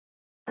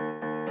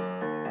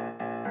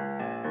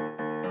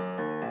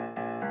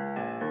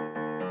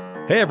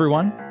Hey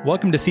everyone,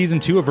 welcome to season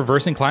 2 of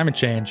Reversing Climate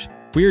Change.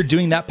 We are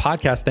doing that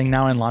podcast thing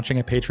now and launching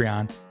a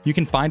Patreon. You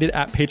can find it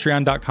at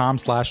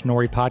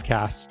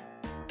patreon.com/NoriPodcasts.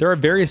 There are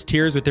various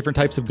tiers with different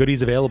types of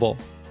goodies available.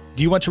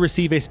 Do you want to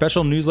receive a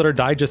special newsletter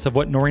digest of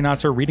what Nori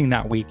Knots are reading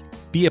that week?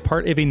 Be a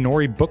part of a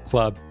Nori book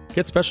club.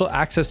 Get special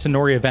access to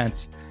Nori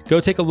events.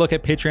 Go take a look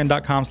at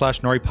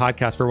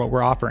patreon.com/NoriPodcast for what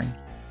we're offering.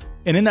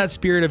 And in that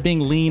spirit of being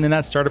lean in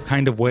that startup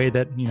kind of way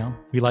that,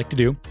 we like to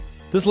do,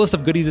 this list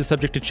of goodies is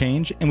subject to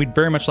change, and we'd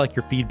very much like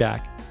your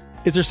feedback.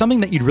 Is there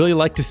something that you'd really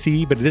like to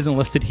see, but it isn't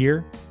listed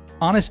here?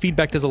 Honest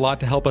feedback does a lot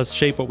to help us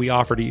shape what we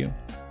offer to you.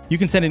 You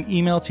can send an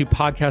email to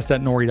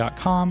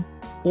podcast@nori.com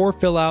or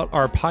fill out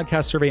our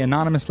podcast survey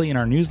anonymously in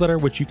our newsletter,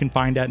 which you can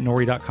find at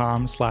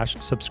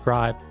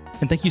nori.com/subscribe.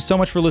 And thank you so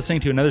much for listening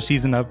to another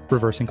season of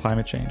Reversing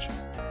Climate Change.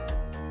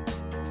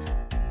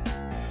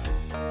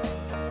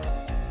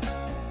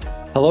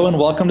 Hello and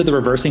welcome to the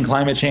Reversing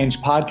Climate Change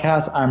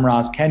podcast. I'm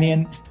Ross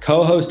Kenyon,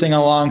 co-hosting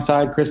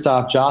alongside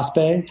Christoph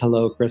Jospe.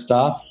 Hello,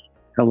 Christoph.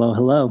 Hello,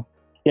 hello.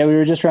 Yeah, we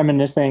were just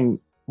reminiscing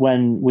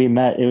when we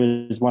met.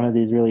 It was one of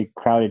these really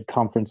crowded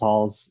conference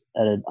halls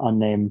at an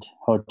unnamed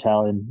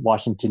hotel in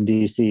Washington,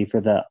 D.C. for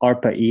the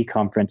ARPA-E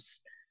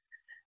conference,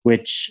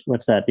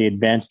 what's that? The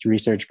Advanced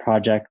Research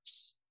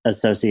Projects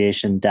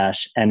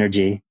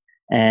Association-Energy.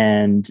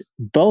 And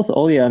both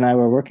Olya and I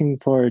were working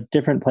for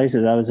different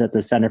places. I was at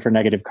the Center for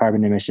Negative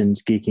Carbon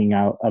Emissions, geeking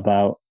out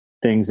about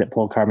things that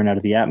pull carbon out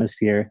of the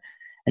atmosphere.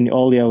 And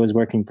Olya was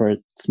working for a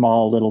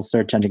small little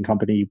search engine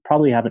company you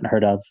probably haven't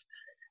heard of,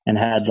 and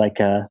had like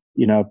a,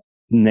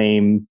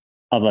 name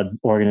of an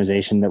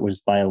organization that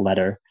was by a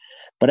letter.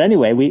 But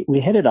anyway, we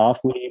hit it off.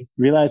 We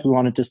realized we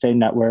wanted to stay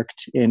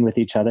networked in with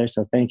each other.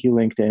 So thank you,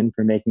 LinkedIn,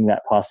 for making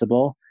that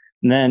possible.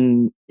 And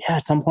then,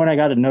 at some point I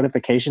got a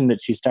notification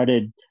that she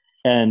started.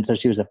 And so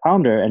she was a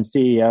founder and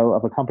CEO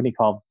of a company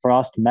called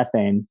Frost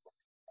Methane.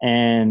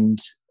 And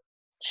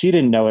she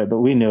didn't know it, but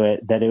we knew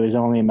it, that it was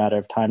only a matter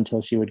of time till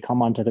she would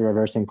come onto the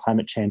Reversing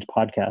Climate Change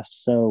podcast.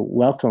 So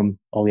welcome,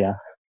 Olya.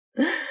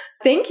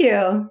 Thank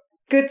you.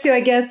 Good to,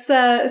 I guess,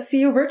 see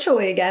you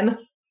virtually again.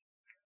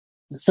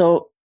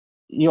 So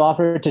you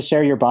offered to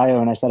share your bio,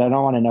 and I said, I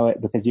don't want to know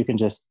it because you can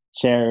just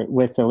share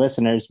with the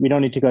listeners. We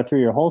don't need to go through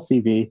your whole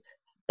CV,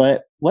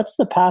 but what's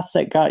the path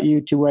that got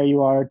you to where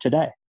you are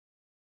today?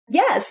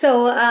 Yeah,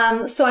 so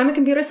I'm a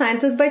computer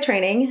scientist by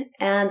training,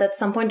 and at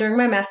some point during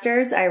my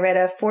master's, I read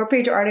a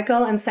 4-page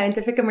article in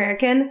Scientific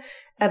American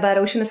about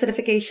ocean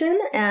acidification,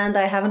 and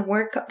I haven't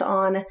worked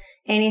on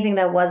anything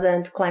that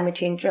wasn't climate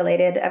change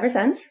related ever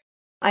since.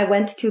 I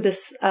went to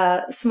this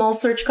small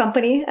search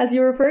company, as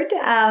you referred,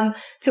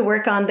 to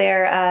work on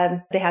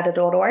their, they had a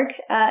 .org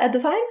at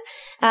the time,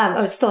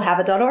 or still have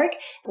a .org,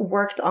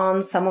 worked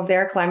on some of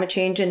their climate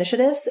change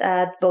initiatives,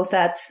 both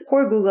at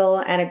core Google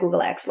and at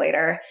Google X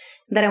later.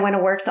 Then I went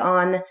and worked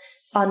on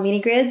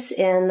mini grids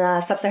in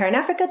sub-Saharan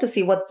Africa to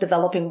see what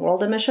developing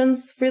world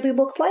emissions really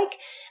looked like.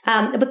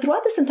 But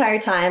throughout this entire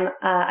time,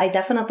 I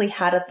definitely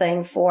had a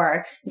thing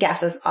for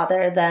gases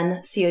other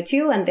than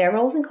CO2 and their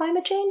roles in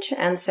climate change.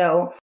 And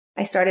so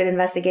I started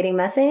investigating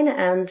methane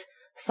and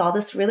saw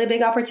this really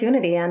big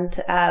opportunity and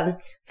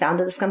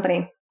founded this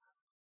company.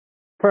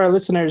 For our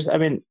listeners,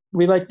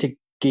 we like to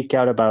geek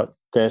out about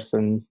this,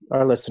 and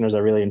our listeners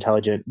are really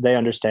intelligent. They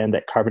understand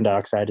that carbon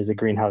dioxide is a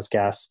greenhouse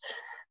gas.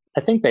 I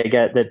think they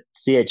get that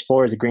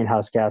CH4 is a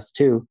greenhouse gas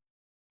too.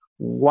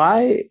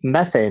 Why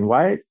methane?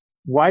 Why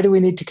do we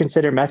need to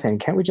consider methane?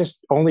 Can't we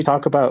just only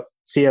talk about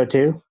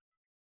CO2?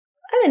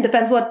 It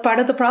depends what part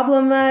of the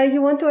problem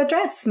you want to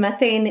address.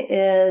 Methane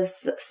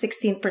is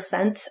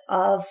 16%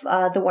 of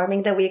the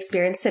warming that we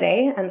experience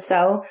today. And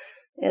so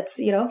it's,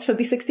 should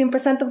be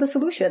 16% of the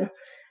solution.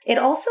 It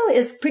also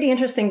is pretty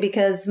interesting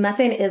because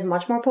methane is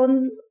much more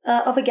potent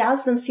of a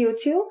gas than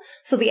CO2.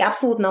 So the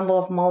absolute number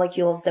of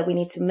molecules that we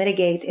need to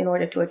mitigate in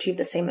order to achieve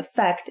the same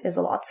effect is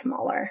a lot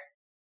smaller.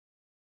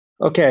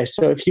 Okay,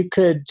 so if you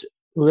could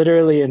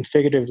literally and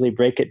figuratively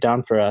break it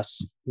down for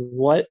us,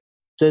 what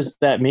does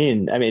that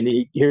mean?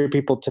 You hear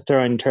people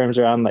throwing terms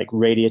around like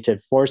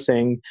radiative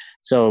forcing.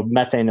 So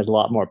methane is a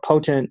lot more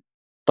potent.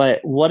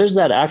 But what does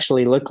that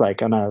actually look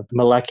like on a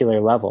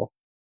molecular level?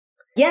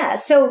 Yeah,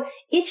 so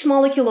each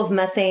molecule of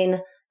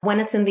methane, when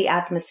it's in the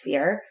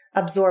atmosphere,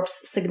 absorbs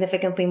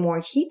significantly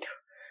more heat.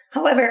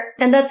 However,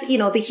 and that's,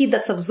 the heat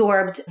that's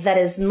absorbed that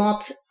is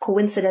not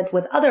coincident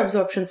with other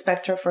absorption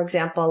spectra, for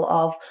example,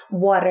 of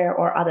water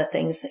or other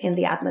things in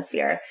the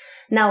atmosphere.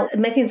 Now,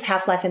 methane's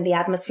half-life in the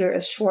atmosphere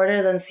is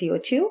shorter than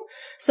CO2.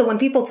 So when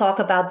people talk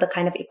about the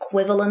kind of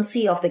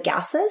equivalency of the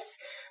gases,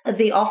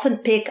 they often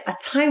pick a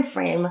time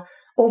frame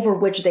over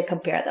which they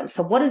compare them.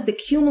 So what is the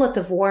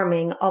cumulative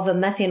warming of a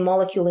methane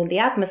molecule in the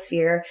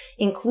atmosphere,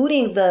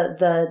 including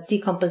the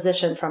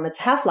decomposition from its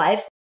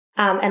half-life?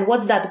 And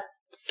what's that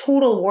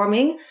total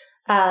warming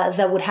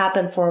that would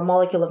happen for a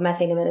molecule of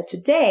methane emitted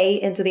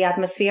today into the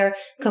atmosphere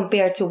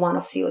compared to one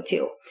of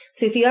CO2.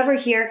 So if you ever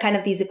hear kind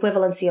of these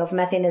equivalency of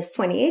methane is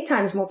 28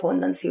 times more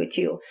potent than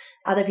CO2,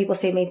 other people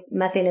say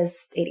methane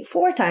is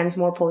 84 times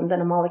more potent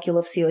than a molecule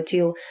of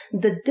CO2.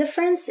 The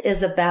difference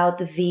is about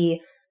the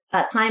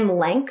time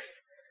length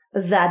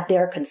that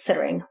they're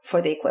considering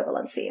for the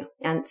equivalency.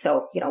 And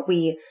so,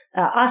 we,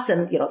 us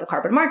and, the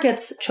carbon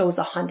markets chose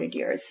 100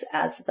 years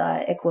as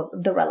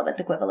the relevant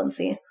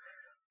equivalency.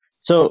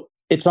 So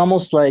it's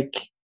almost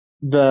like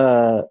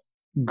the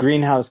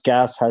greenhouse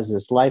gas has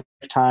this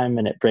lifetime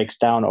and it breaks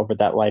down over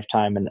that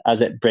lifetime. And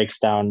as it breaks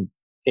down,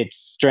 its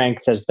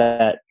strength as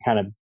that kind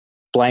of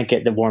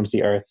blanket that warms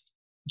the earth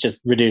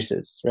just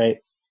reduces, right?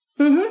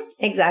 Mm-hmm.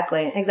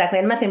 Exactly.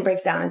 And methane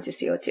breaks down into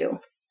CO2.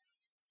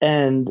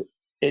 And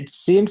it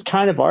seems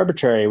kind of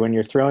arbitrary when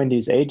you're throwing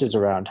these ages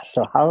around.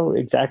 So how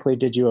exactly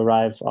did you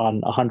arrive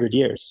on 100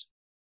 years?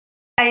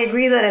 I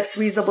agree that it's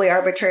reasonably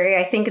arbitrary.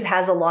 I think it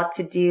has a lot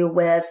to do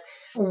with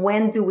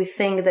when do we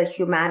think that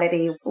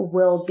humanity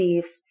will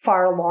be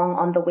far along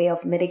on the way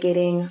of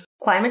mitigating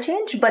climate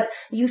change? But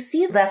you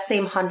see that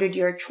same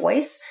 100-year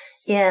choice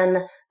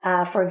in,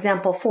 for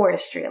example,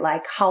 forestry.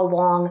 Like how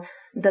long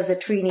does a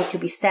tree need to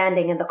be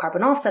standing in the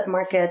carbon offset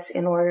markets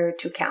in order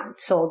to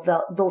count? So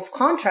those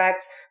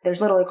contracts,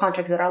 there's literally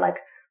contracts that are like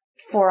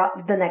for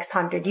the next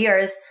 100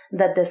 years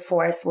that this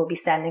forest will be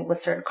standing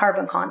with certain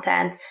carbon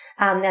content.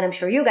 And I'm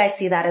sure you guys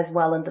see that as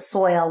well in the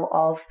soil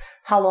of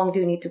how long do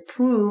you need to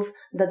prove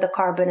that the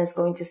carbon is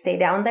going to stay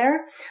down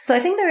there. So I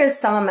think there is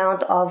some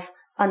amount of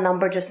a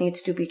number just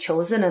needs to be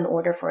chosen in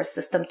order for a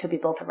system to be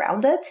built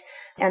around it.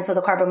 And so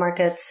the carbon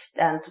markets,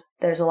 and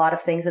there's a lot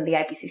of things in the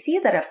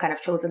IPCC that have kind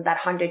of chosen that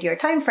 100-year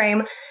time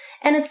frame.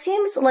 And it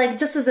seems like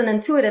just as an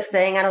intuitive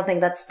thing, I don't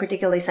think that's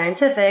particularly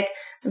scientific,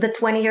 the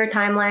 20-year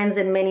timelines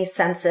in many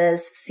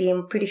senses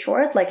seem pretty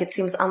short. Like it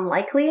seems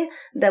unlikely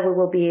that we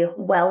will be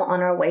well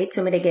on our way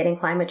to mitigating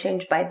climate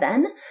change by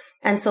then.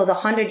 And so the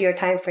 100-year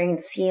time frame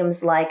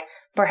seems like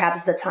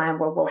perhaps the time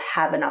where we'll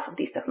have enough of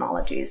these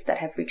technologies that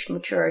have reached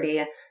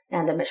maturity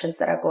and emissions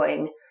that are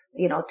going,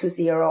 to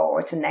zero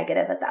or to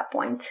negative at that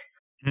point.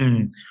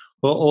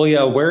 Well,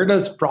 Olya, where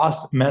does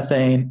Frost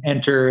Methane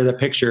enter the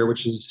picture,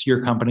 which is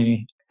your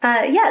company?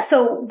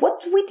 So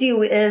what we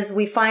do is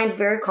we find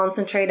very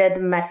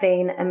concentrated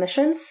methane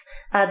emissions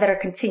that are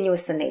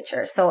continuous in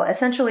nature. So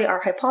essentially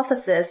our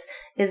hypothesis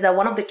is that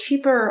one of the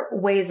cheaper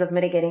ways of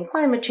mitigating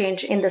climate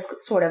change in this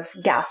sort of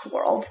gas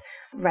world,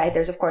 right?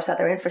 There's of course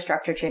other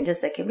infrastructure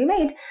changes that can be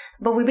made,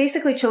 but we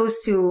basically chose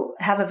to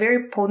have a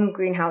very potent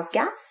greenhouse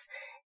gas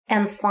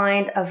and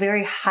find a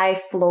very high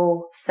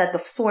flow set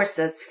of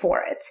sources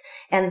for it.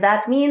 And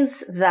that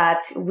means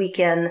that we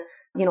can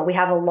we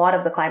have a lot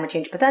of the climate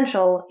change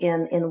potential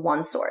in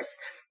one source.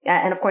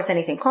 And of course,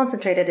 anything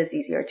concentrated is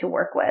easier to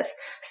work with.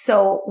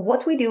 So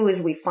what we do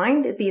is we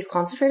find these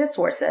concentrated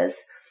sources.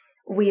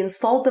 We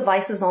install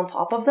devices on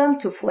top of them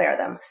to flare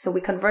them. So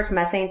we convert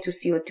methane to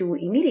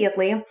CO2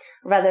 immediately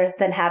rather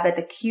than have it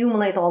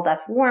accumulate all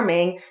that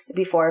warming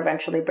before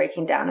eventually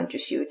breaking down into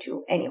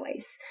CO2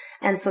 anyways.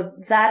 And so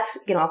that,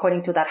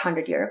 according to that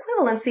 100-year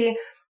equivalency,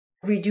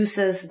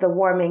 reduces the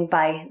warming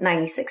by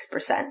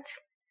 96%.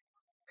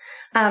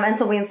 And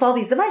so we install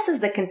these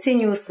devices that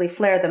continuously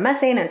flare the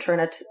methane and turn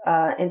it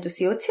into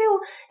CO2.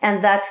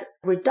 And that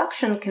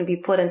reduction can be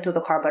put into the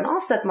carbon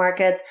offset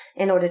markets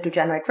in order to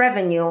generate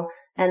revenue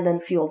and then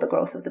fuel the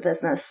growth of the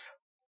business.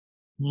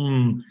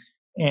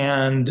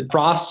 And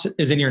Frost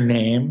is in your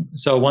name.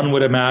 So one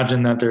would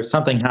imagine that there's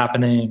something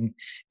happening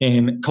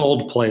in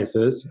cold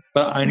places.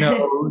 But I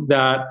know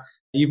that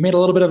you've made a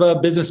little bit of a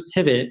business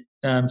pivot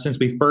since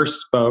we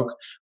first spoke.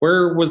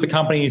 Where was the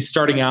company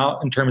starting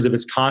out in terms of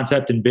its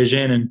concept and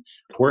vision? And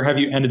where have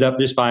you ended up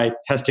just by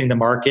testing the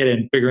market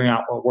and figuring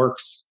out what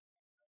works?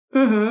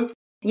 Mm-hmm.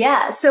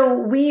 Yeah. So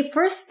we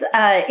first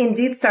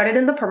indeed started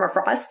in the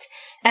permafrost.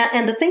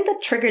 And the thing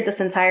that triggered this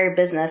entire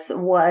business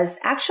was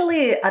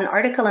actually an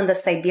article in the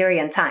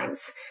Siberian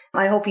Times.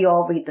 I hope you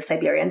all read the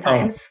Siberian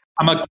Times.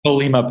 I'm a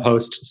Colima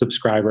Post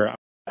subscriber.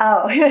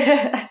 Oh,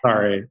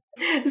 sorry.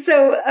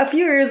 So a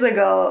few years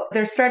ago,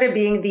 there started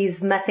being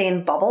these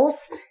methane bubbles.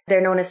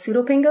 They're known as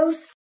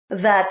pseudopingos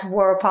that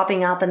were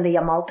popping up in the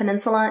Yamal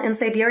Peninsula in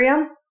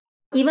Siberia.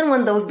 Even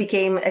when those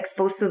became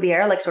exposed to the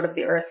air, like sort of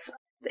the earth,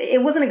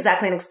 it wasn't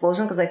exactly an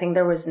explosion because I think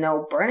there was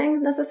no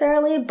burning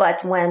necessarily,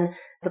 but when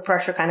the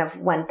pressure kind of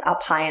went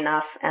up high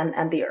enough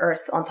and the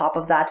earth on top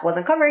of that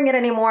wasn't covering it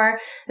anymore,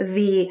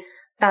 the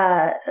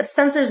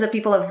sensors that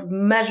people have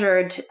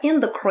measured in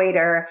the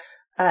crater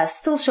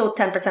still showed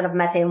 10% of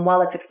methane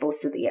while it's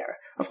exposed to the air.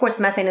 Of course,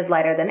 methane is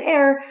lighter than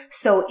air,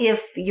 so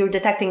if you're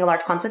detecting a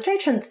large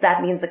concentrations,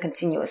 that means a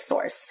continuous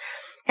source.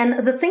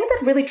 And the thing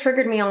that really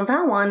triggered me on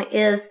that one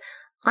is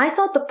I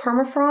thought the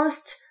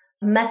permafrost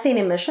methane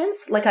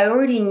emissions, like I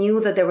already knew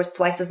that there was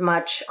twice as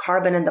much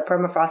carbon in the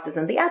permafrost as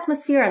in the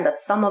atmosphere and that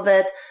some of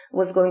it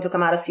was going to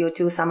come out as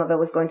CO2, some of it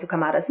was going to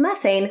come out as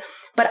methane.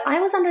 But I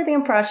was under the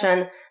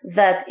impression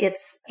that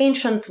it's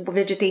ancient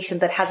vegetation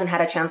that hasn't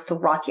had a chance to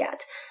rot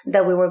yet,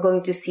 that we were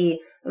going to see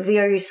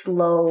very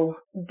slow,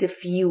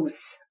 diffuse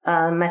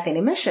methane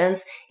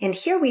emissions. And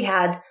here we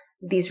had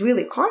these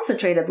really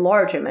concentrated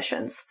large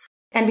emissions.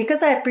 And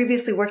because I had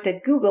previously worked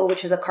at Google,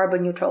 which is a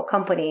carbon neutral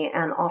company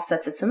and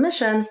offsets its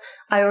emissions,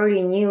 I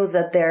already knew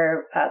that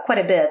there quite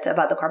a bit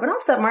about the carbon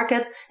offset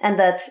markets and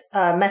that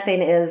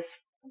methane is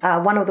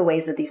one of the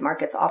ways that these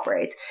markets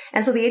operate.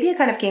 And so the idea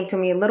kind of came to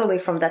me literally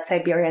from that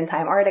Siberian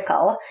Time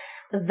article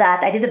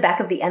that I did the back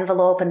of the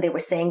envelope, and they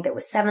were saying there were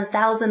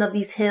 7,000 of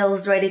these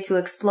hills ready to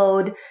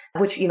explode,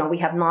 which, we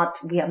have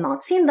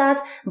not seen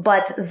that.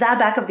 But that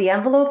back of the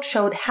envelope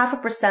showed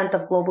 0.5%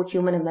 of global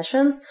human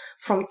emissions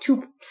from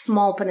 2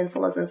 small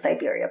peninsulas in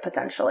Siberia,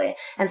 potentially.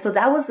 And so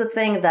that was the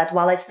thing that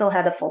while I still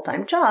had a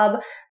full-time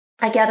job,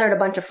 I gathered a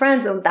bunch of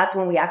friends, and that's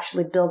when we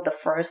actually built the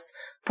first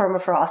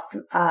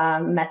permafrost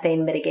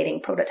methane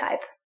mitigating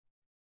prototype.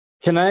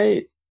 Can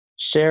I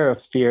share a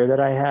fear that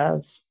I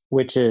have,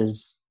 which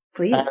is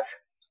Please.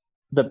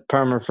 The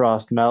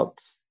permafrost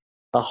melts,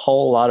 a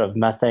whole lot of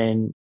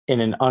methane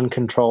in an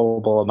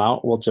uncontrollable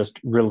amount will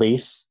just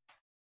release.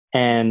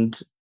 And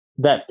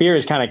that fear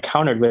is kind of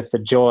countered with the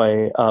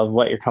joy of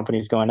what your company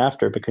is going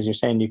after, because you're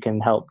saying you can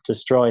help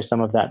destroy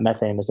some of that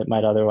methane as it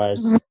might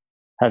otherwise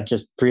have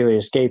just freely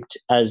escaped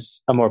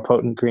as a more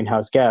potent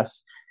greenhouse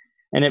gas.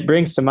 And it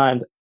brings to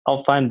mind,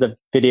 I'll find the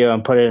video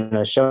and put it in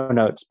the show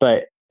notes,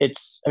 but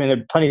there are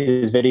plenty of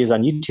these videos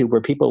on YouTube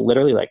where people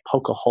literally like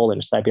poke a hole in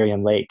a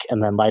Siberian lake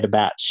and then light a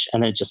match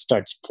and it just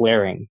starts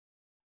flaring.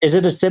 Is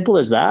it as simple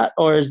as that?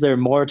 Or is there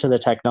more to the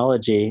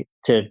technology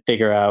to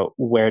figure out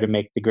where to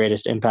make the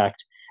greatest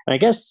impact? And I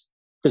guess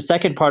the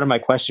second part of my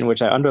question,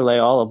 which I underlay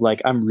all of,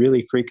 like, I'm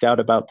really freaked out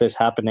about this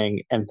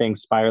happening and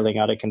things spiraling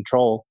out of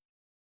control.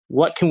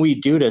 What can we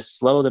do to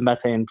slow the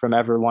methane from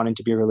ever wanting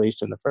to be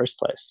released in the first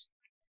place?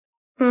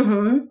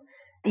 Mm-hmm.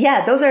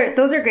 Yeah, those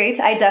are great.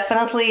 I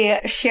definitely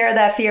share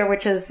that fear,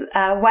 which is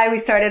why we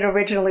started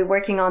originally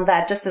working on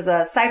that just as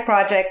a side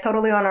project,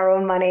 totally on our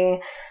own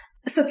money.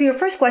 So to your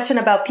first question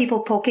about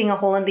people poking a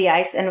hole in the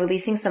ice and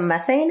releasing some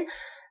methane,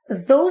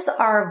 those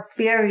are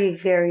very,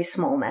 very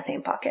small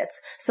methane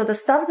pockets. So the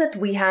stuff that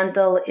we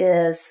handle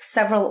is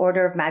several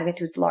order of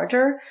magnitude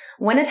larger.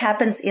 When it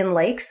happens in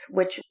lakes,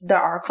 which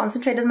there are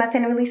concentrated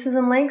methane releases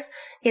in lakes,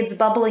 it's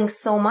bubbling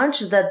so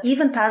much that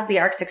even past the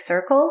Arctic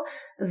Circle,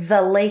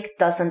 the lake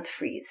doesn't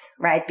freeze,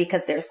 right?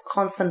 Because there's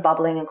constant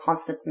bubbling and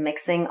constant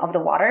mixing of the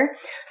water.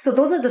 So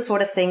those are the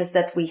sort of things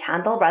that we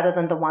handle rather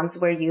than the ones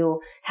where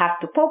you have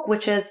to poke,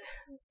 which is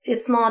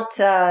it's not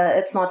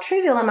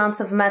trivial amounts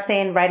of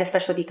methane, right?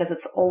 Especially because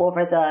it's all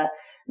over the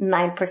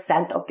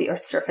 9% of the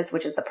Earth's surface,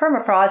 which is the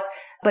permafrost,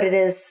 but it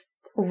is,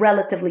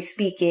 relatively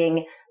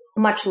speaking,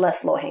 much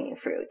less low-hanging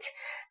fruit.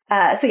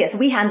 So yes,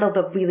 we handle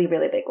the really,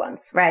 really big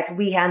ones, right?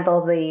 We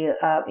handle the,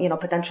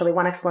 potentially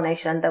one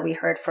explanation that we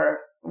heard for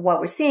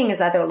what we're seeing is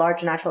either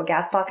large natural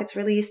gas pockets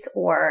released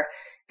or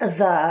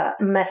the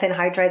methane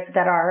hydrides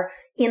that are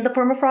in the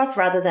permafrost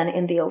rather than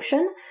in the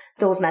ocean.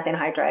 Those methane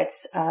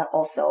hydrides,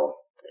 also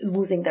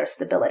losing their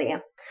stability.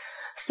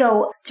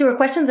 So to your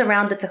questions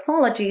around the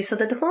technology, so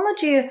the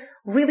technology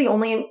really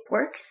only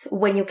works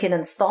when you can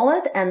install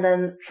it and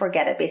then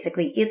forget it.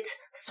 Basically, it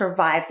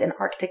survives in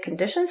Arctic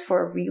conditions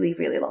for a really,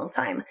 really long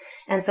time.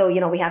 And so,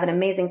 we have an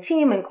amazing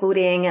team,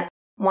 including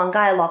one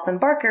guy, Lachlan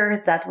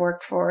Barker, that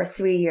worked for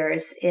 3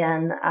 years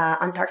in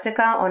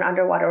Antarctica on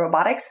underwater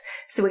robotics.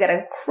 So we got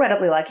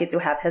incredibly lucky to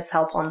have his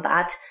help on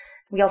that.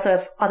 We also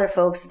have other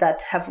folks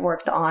that have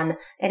worked on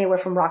anywhere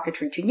from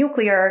rocketry to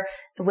nuclear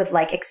with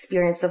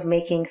experience of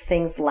making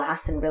things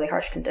last in really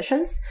harsh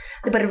conditions.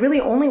 But it really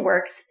only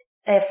works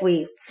if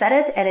we set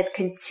it and it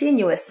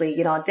continuously,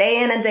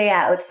 day in and day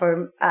out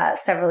for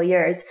several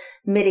years,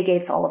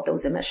 mitigates all of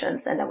those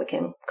emissions. And then we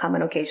can come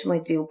and occasionally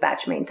do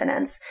batch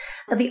maintenance.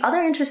 The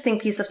other interesting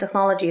piece of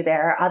technology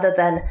there, other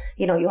than,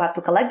 you have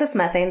to collect this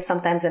methane,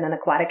 sometimes in an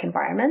aquatic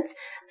environment,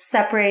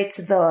 separate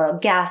the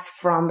gas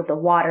from the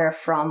water,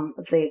 from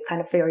the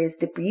kind of various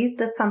debris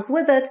that comes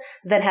with it,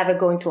 then have it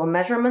go into a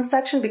measurement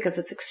section because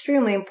it's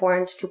extremely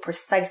important to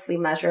precisely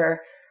measure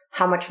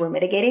how much we're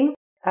mitigating.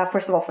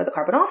 First of all, for the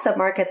carbon offset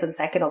markets, and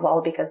second of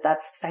all, because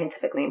that's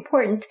scientifically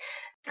important,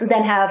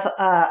 then have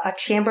a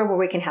chamber where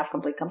we can have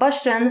complete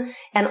combustion,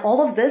 and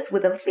all of this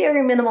with a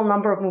very minimal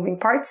number of moving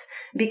parts,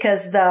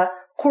 because the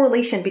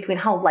correlation between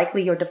how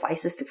likely your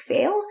device is to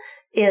fail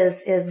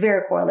is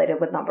very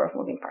correlated with number of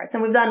moving parts.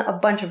 And we've done a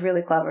bunch of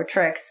really clever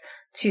tricks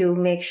to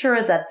make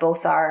sure that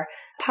both our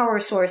power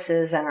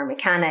sources and our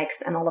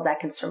mechanics and all of that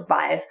can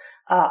survive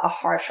a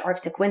harsh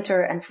Arctic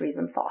winter and freeze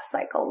and thaw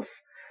cycles.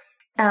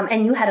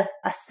 And you had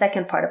a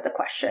second part of the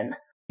question.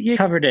 You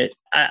covered it.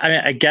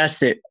 I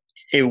guess it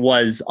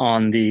was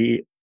on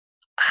the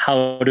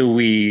how do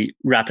we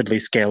rapidly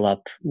scale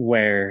up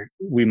where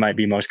we might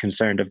be most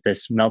concerned of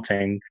this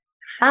melting.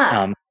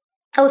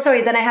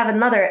 Sorry. Then I have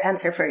another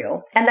answer for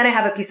you. And then I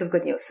have a piece of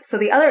good news. So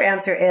the other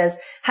answer is,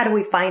 how do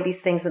we find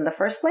these things in the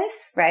first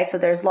place, right? So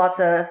there's lots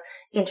of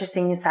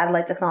interesting new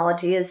satellite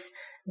technologies,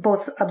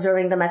 both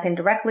observing the methane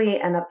directly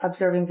and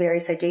observing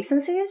various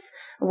adjacencies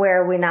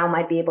where we now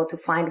might be able to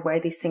find where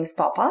these things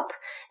pop up.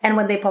 And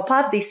when they pop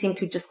up, they seem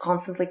to just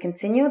constantly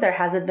continue. There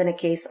hasn't been a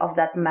case of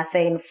that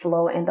methane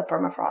flow in the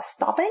permafrost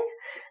stopping.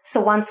 So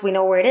once we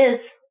know where it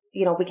is,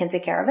 we can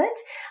take care of it.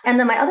 And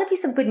then my other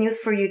piece of good news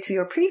for you to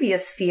your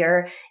previous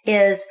fear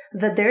is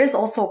that there is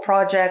also a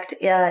project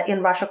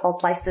in Russia called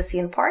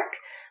Pleistocene Park,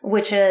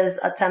 which is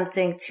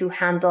attempting to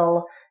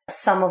handle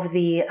some of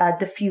the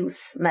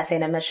diffuse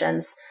methane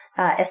emissions,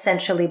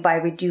 essentially by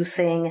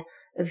reducing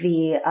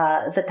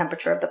the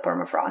temperature of the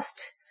permafrost.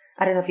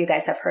 I don't know if you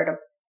guys have heard of.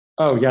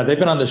 Oh yeah, they've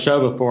been on the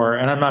show before,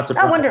 and I'm not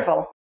surprised. Oh,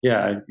 wonderful.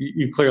 Yeah,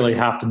 you clearly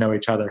have to know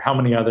each other. How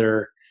many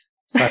other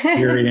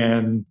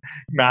Siberian,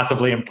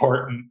 massively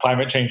important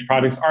climate change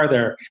projects are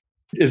there?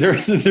 Is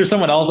there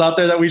someone else out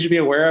there that we should be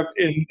aware of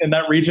in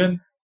that region?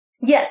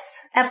 Yes,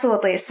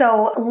 absolutely.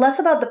 So less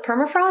about the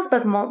permafrost,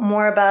 but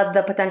more about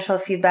the potential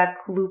feedback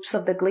loops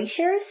of the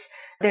glaciers.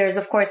 There's,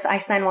 of course,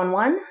 Ice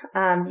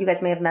 911. You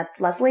guys may have met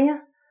Leslie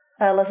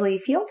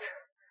Field.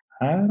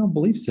 I don't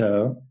believe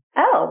so.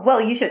 Oh, well,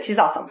 you should. She's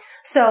awesome.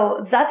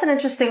 So that's an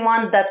interesting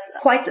one. That's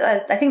quite,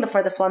 I think, the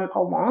furthest one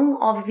along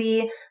of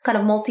the kind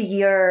of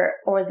multi-year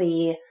or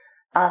the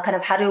kind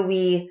of how do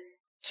we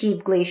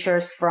keep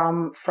glaciers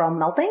from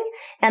melting.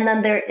 And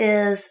then there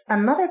is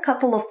another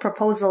couple of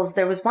proposals.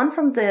 There was one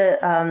from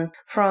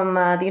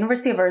the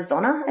University of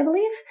Arizona, I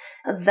believe,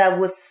 that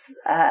was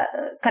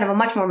kind of a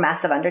much more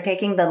massive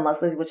undertaking than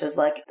Leslie's, which is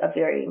like a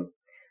very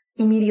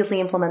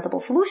immediately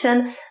implementable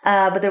solution.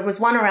 But there was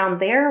one around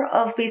there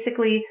of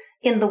basically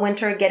in the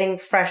winter getting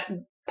fresh,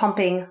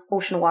 pumping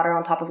ocean water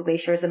on top of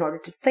glaciers in order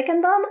to thicken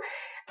them.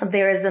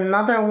 There is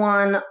another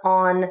one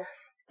on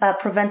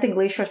preventing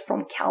glaciers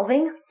from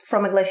calving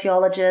from a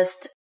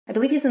glaciologist. I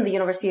believe he's in the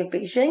University of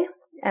Beijing,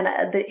 and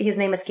his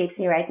name escapes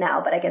me right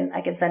now, but I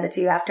can send it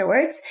to you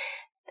afterwards.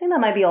 I think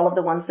that might be all of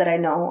the ones that I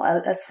know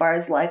as far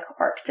as like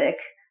Arctic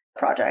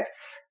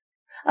projects.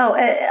 Oh,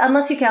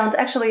 unless you count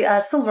actually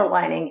Silver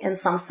Lining in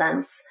some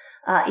sense,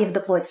 if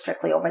deployed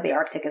strictly over the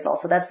Arctic is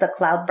also, that's the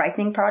cloud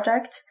brightening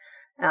project.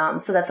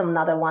 So that's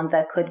another one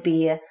that could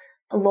be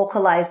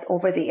localized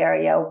over the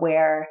area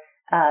where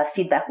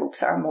feedback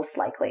loops are most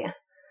likely,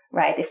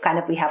 right? If kind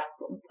of we have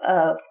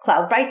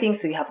cloud brightening,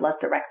 so you have less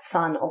direct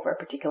sun over a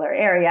particular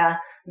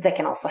area, that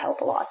can also help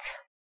a lot.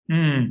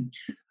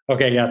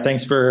 Okay, yeah,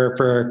 thanks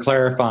for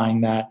clarifying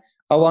that.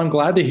 Oh, well, I'm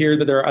glad to hear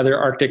that there are other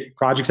Arctic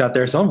projects out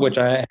there, some of which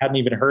I hadn't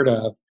even heard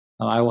of.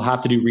 I will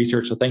have to do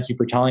research, so thank you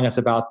for telling us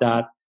about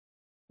that.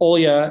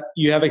 Olya,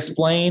 you have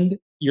explained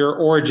your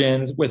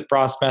origins with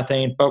frost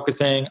methane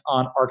focusing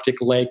on Arctic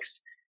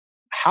lakes.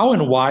 How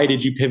and why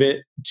did you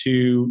pivot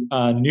to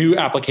new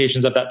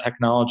applications of that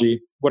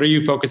technology? What are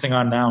you focusing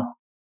on now?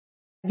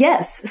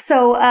 Yes.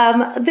 So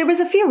there was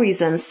a few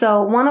reasons.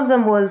 So one of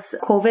them was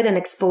COVID and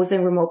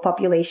exposing remote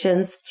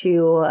populations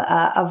to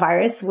a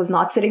virus was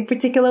not sitting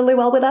particularly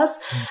well with us.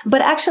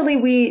 But actually,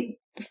 we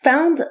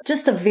found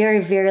just a very,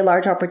 very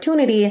large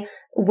opportunity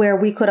where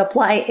we could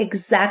apply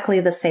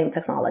exactly the same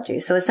technology.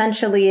 So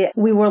essentially,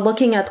 we were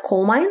looking at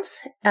coal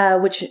mines,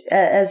 which,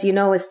 as you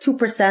know, is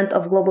 2%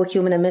 of global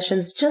human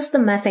emissions, just the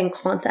methane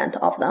content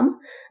of them,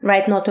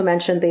 right? Not to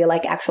mention the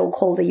like actual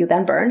coal that you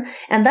then burn.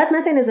 And that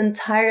methane is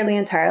entirely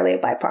a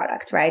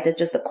byproduct, right? It's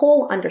just the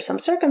coal under some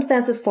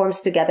circumstances forms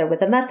together with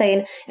the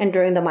methane. And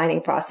during the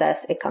mining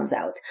process, it comes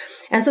out.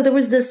 And so there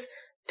was this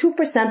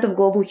 2% of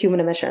global human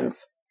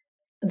emissions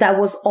that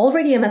was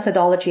already a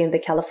methodology in the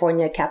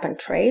California cap and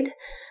trade,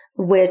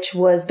 which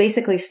was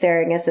basically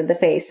staring us in the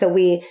face. So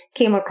we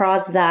came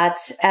across that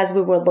as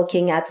we were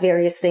looking at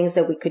various things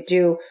that we could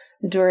do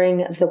during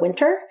the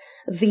winter.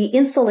 The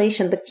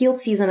installation, the field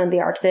season in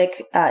the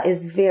Arctic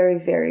is very,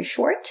 very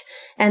short.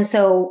 And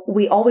so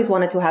we always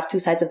wanted to have two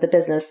sides of the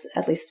business,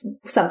 at least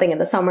something in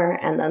the summer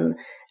and then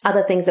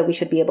other things that we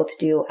should be able to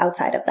do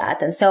outside of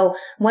that. And so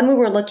when we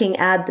were looking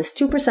at this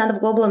 2% of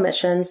global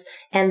emissions,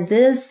 and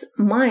these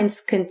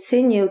mines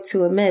continue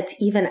to emit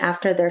even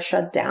after they're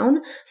shut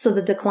down. So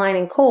the decline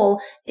in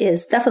coal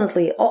is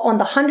definitely on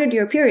the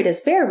 100-year period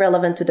is very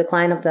relevant to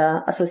decline of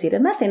the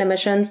associated methane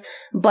emissions.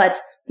 But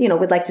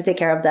we'd like to take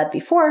care of that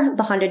before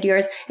the 100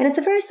 years. And it's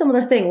a very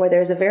similar thing where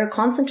there's a very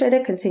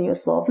concentrated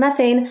continuous flow of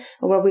methane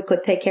where we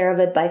could take care of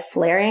it by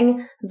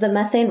flaring the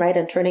methane, right?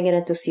 And turning it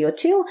into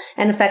CO2.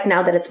 And in fact,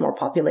 now that it's more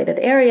populated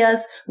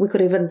areas, we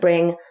could even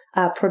bring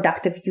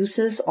productive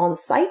uses on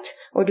site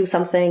or do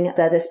something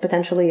that is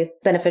potentially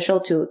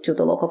beneficial to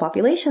the local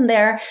population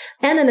there.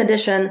 And in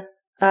addition,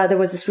 there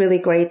was this really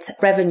great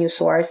revenue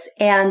source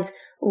and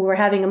we were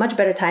having a much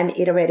better time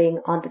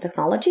iterating on the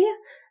technology.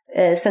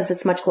 Since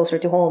it's much closer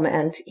to home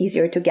and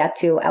easier to get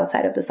to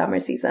outside of the summer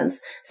seasons.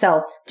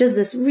 So just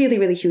this really,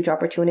 really huge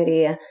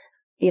opportunity,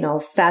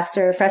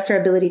 faster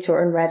ability to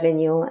earn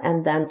revenue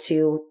and then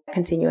to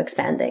continue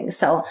expanding.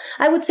 So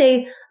I would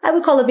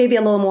call it maybe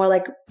a little more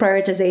like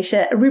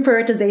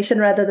reprioritization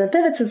rather than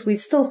pivot, since we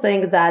still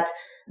think that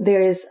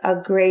there is a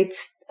great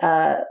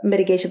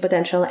mitigation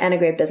potential and a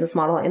great business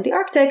model in the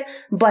Arctic,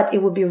 but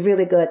it would be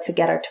really good to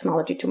get our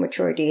technology to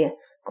maturity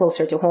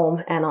closer to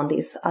home and on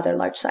these other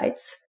large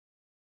sites.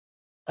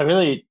 I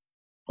really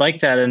like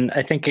that. And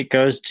I think it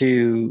goes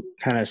to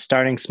kind of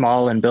starting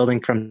small and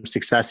building from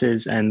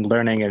successes and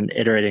learning and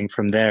iterating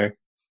from there.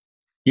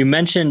 You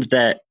mentioned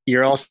that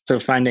you're also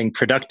finding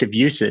productive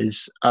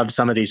uses of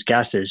some of these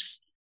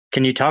gases.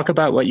 Can you talk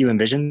about what you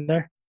envision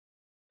there?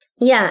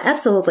 Yeah,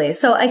 absolutely.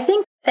 So I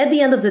think at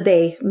the end of the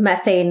day,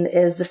 methane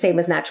is the same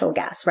as natural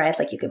gas, right?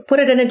 Like you can put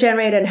it in a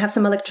generator and have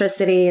some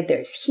electricity.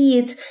 There's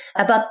heat.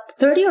 About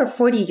 30 or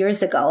 40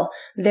 years ago,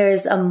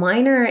 there's a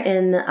miner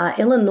in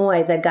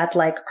Illinois that got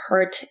like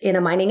hurt in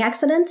a mining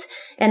accident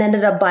and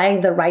ended up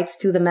buying the rights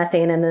to the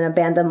methane in an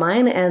abandoned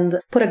mine and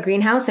put a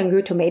greenhouse and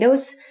grew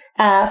tomatoes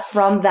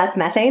from that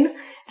methane.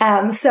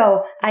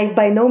 So I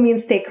by no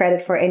means take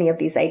credit for any of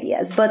these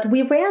ideas, but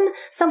we ran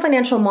some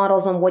financial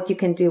models on what you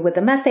can do with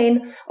the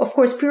methane. Of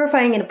course,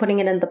 purifying and putting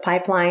it in the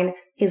pipeline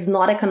is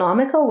not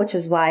economical, which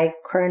is why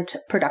current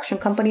production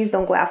companies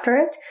don't go after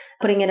it.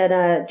 Putting it in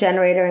a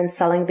generator and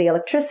selling the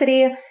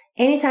electricity,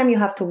 anytime you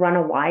have to run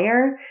a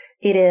wire,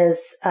 it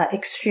is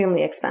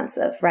extremely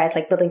expensive, right?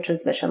 Like building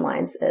transmission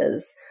lines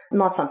is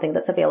not something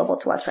that's available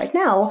to us right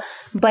now,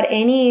 but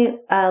any,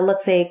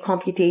 let's say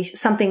computation,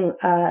 something,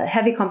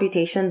 heavy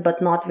computation, but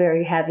not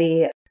very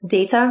heavy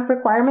data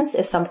requirements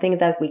is something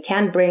that we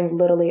can bring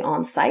literally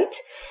on site.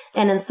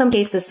 And in some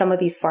cases, some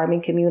of these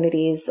farming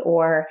communities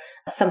or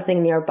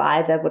something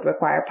nearby that would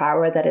require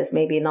power that is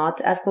maybe not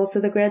as close to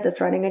the grid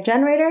that's running a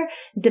generator,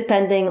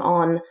 depending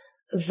on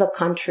the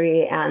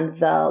country and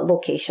the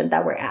location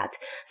that we're at.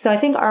 So I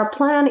think our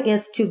plan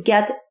is to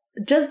get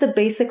just the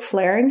basic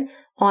flaring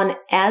on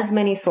as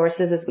many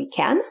sources as we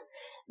can.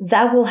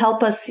 That will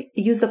help us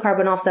use the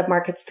carbon offset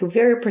markets to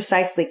very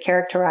precisely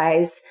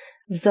characterize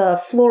the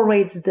flow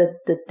rates,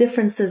 the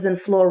differences in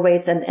flow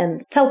rates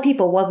and tell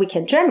people what we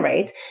can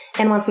generate.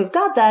 And once we've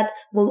got that,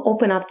 we'll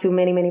open up to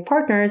many, many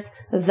partners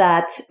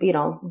that,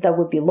 that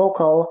would be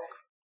local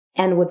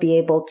and would be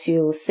able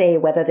to say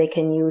whether they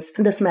can use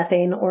this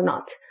methane or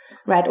not.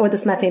 Right. Or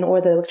this methane or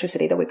the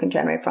electricity that we can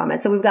generate from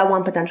it. So we've got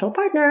one potential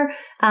partner,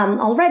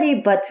 already,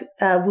 but,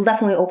 we'll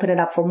definitely open it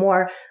up for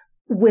more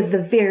with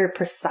the very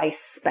precise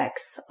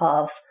specs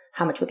of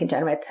how much we can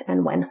generate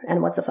and when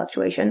and what's the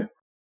fluctuation.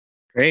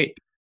 Great.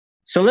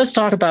 So let's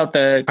talk about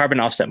the carbon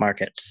offset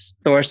markets,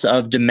 source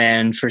of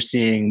demand for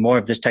seeing more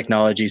of this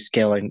technology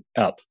scaling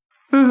up.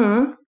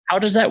 Mm-hmm. How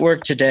does that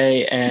work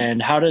today?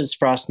 And how does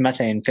Frost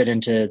Methane fit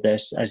into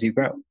this as you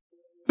grow?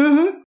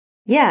 Mm-hmm.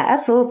 Yeah,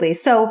 absolutely.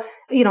 So,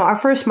 our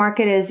first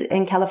market is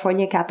in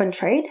California cap and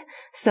trade.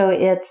 So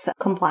it's a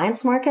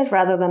compliance market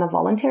rather than a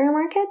voluntary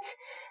market.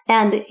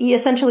 And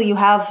essentially you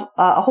have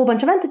a whole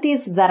bunch of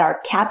entities that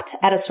are capped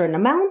at a certain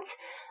amount.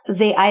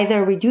 They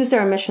either reduce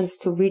their emissions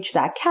to reach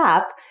that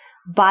cap,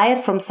 buy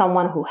it from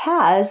someone who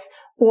has,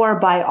 or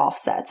buy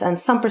offsets. And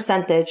some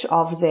percentage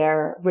of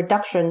their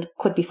reduction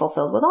could be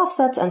fulfilled with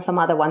offsets, and some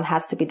other one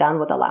has to be done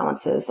with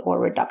allowances or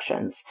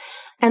reductions.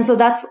 And so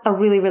that's a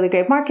really, really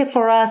great market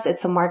for us.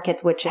 It's a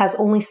market which has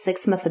only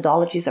 6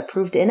 methodologies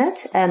approved in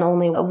it, and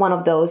only one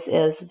of those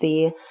is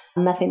the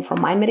methane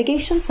from mine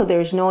mitigation. So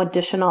there's no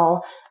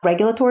additional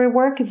regulatory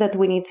work that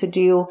we need to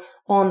do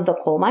on the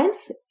coal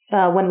mines.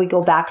 When we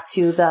go back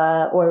to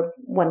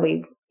when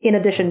we in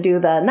addition to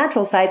the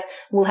natural sites,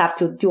 we'll have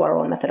to do our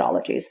own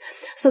methodologies.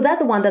 So that's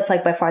the one that's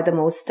like by far the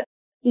most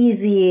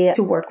easy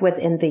to work with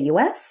in the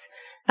US.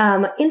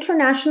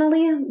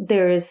 Internationally,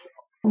 there's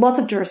lots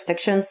of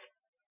jurisdictions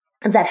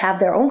that have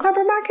their own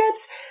carbon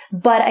markets,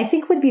 but I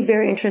think we'd be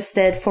very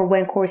interested for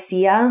when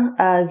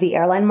CORSIA, the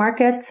airline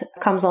market,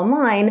 comes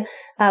online.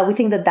 We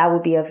think that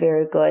would be a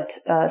very good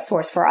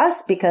source for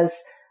us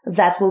because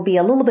that will be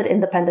a little bit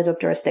independent of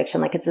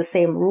jurisdiction. Like it's the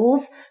same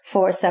rules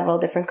for several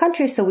different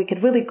countries. So we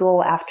could really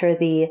go after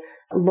the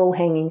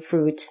low-hanging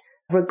fruit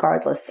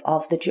regardless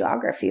of the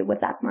geography with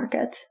that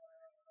market.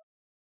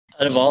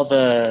 Out of all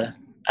the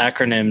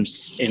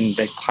acronyms in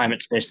the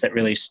climate space that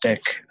really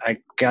stick, I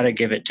got to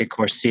give it to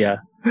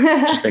CORSIA, which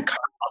is the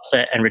Carbon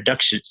Offset and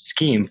Reduction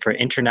Scheme for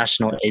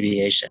International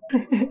Aviation.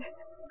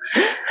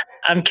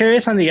 I'm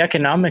curious on the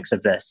economics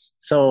of this.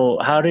 So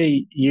how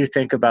do you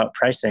think about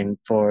pricing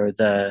for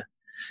the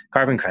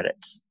carbon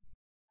credits?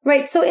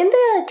 Right. So in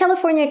the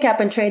California cap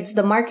and trades,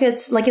 the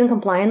markets, like in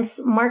compliance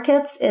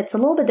markets, it's a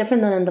little bit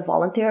different than in the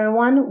voluntary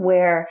one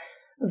where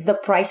the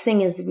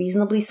pricing is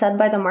reasonably set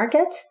by the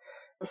market.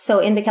 So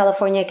in the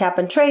California cap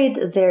and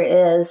trade, there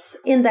is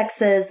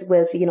indexes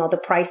with,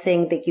 the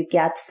pricing that you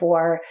get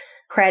for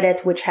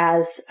credit, which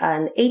has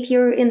an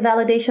 8-year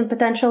invalidation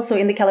potential. So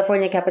in the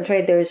California cap and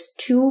trade, there's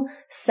 2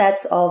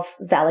 sets of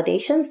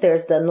validations.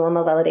 There's the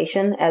normal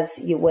validation as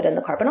you would in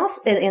the carbon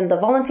in the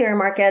voluntary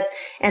markets.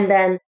 And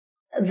then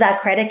that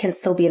credit can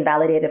still be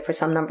invalidated for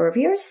some number of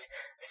years.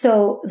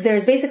 So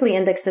there's basically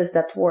indexes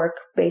that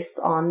work based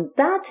on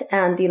that.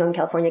 And, in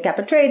California cap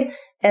and trade,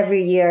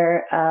 every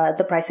year,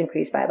 the price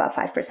increased by about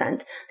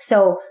 5%.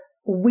 So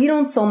we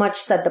don't so much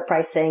set the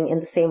pricing in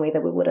the same way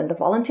that we would in the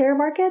voluntary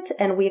market.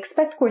 And we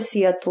expect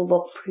CORSIA to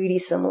look pretty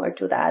similar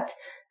to that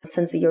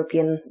since the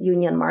European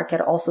Union market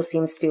also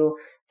seems to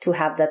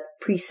have that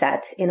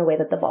preset in a way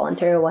that the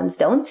voluntary ones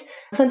don't.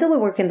 So until we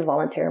work in the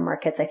voluntary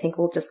markets, I think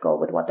we'll just go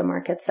with what the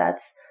market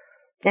sets.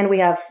 And we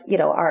have,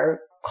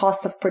 our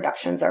cost of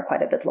productions are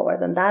quite a bit lower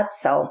than that.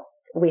 So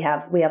we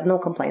have no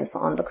complaints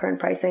on the current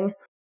pricing.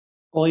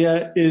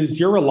 Olya, is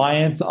your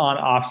reliance on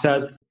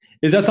offsets,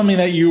 is that something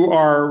that you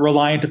are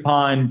reliant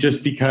upon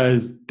just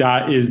because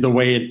that is the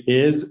way it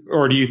is?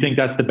 Or do you think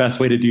that's the best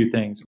way to do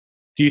things?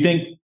 Do you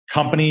think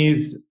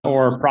companies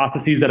or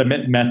processes that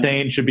emit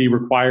methane should be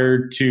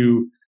required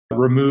to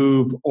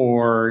remove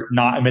or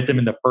not emit them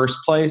in the first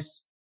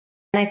place?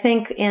 And I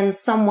think in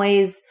some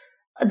ways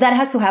that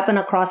has to happen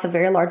across a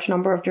very large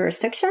number of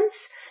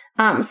jurisdictions.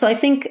 So I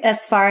think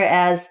as far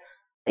as,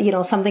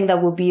 something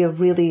that would be a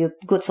really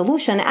good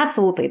solution,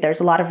 absolutely. There's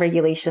a lot of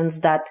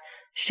regulations that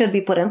should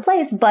be put in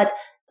place, but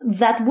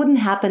that wouldn't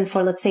happen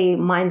for, let's say,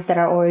 mines that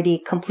are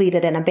already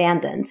completed and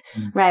abandoned,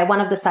 right?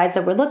 One of the sites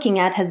that we're looking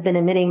at has been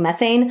emitting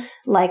methane,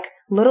 like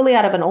literally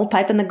out of an old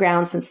pipe in the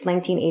ground since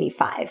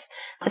 1985.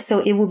 So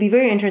it will be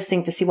very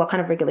interesting to see what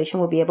kind of regulation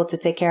will be able to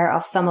take care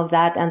of some of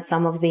that and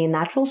some of the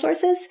natural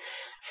sources.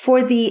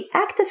 For the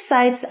active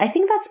sites, I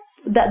think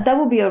that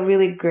would be a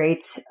really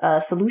great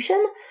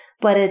solution,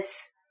 but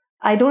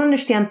I don't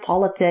understand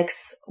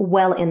politics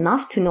well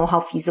enough to know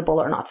how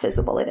feasible or not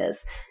feasible it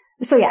is.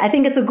 So yeah, I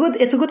think it's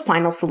a good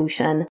final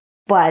solution,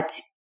 but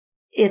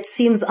it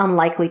seems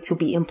unlikely to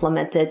be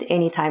implemented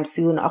anytime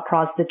soon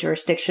across the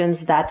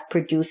jurisdictions that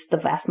produce the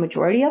vast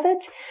majority of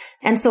it.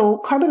 And so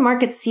carbon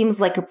market seems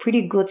like a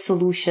pretty good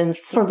solution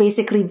for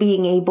basically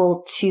being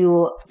able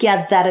to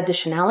get that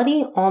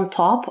additionality on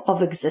top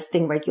of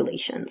existing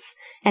regulations.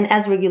 And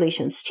as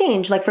regulations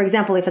change, like for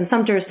example, if in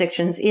some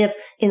jurisdictions, if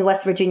in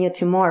West Virginia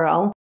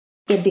tomorrow,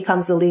 it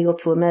becomes illegal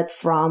to emit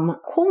from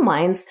coal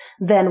mines,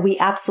 then we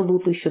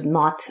absolutely should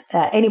not,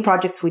 any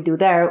projects we do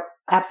there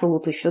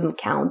absolutely shouldn't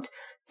count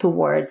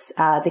towards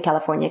the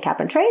California cap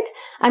and trade.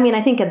 I mean,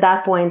 I think at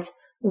that point,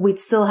 we'd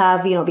still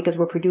have, because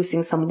we're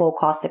producing some low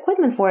cost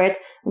equipment for it,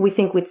 we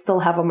think we'd still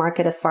have a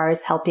market as far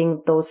as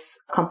helping those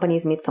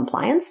companies meet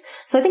compliance.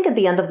 So I think at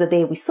the end of the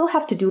day, we still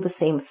have to do the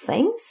same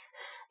things.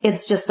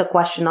 It's just a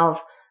question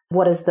of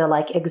what is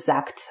the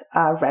exact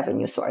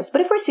revenue source.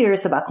 But if we're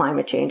serious about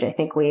climate change, I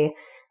think we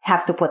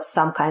have to put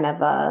some kind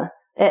of,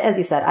 as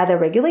you said, either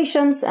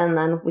regulations and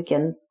then we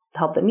can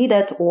help them meet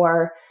it,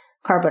 or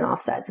carbon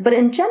offsets. But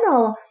in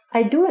general,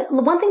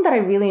 one thing that I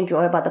really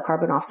enjoy about the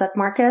carbon offset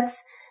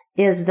markets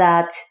is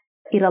that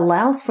it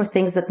allows for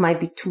things that might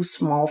be too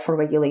small for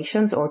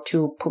regulations or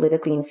too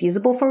politically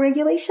infeasible for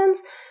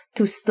regulations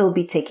to still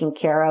be taken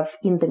care of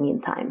in the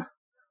meantime.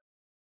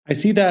 I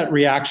see that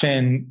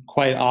reaction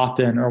quite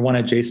often, or one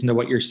adjacent to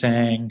what you're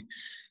saying.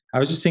 I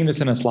was just seeing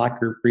this in a Slack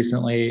group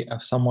recently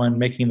of someone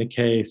making the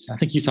case. I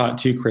think you saw it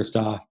too,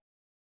 Christoph,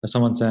 of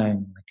someone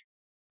saying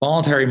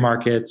voluntary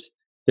markets,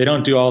 they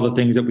don't do all the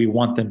things that we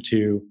want them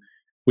to.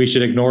 We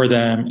should ignore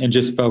them and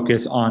just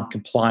focus on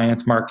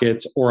compliance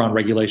markets or on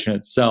regulation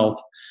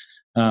itself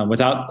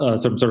without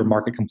some sort of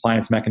market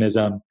compliance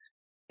mechanism.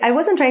 I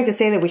wasn't trying to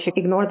say that we should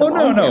ignore the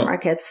voluntary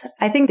markets.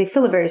 I think they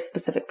fill a very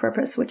specific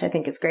purpose, which I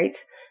think is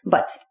great.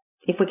 But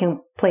if we can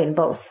play in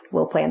both,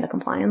 we'll play in the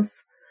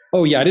compliance.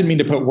 Oh yeah, I didn't mean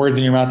to put words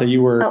in your mouth that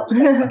you were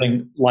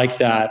something like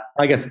that.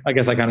 I guess I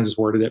kind of just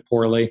worded it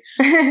poorly.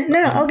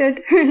 No, all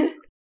good.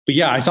 But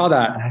yeah, I saw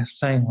that. I was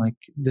saying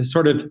this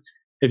sort of,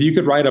 if you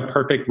could write a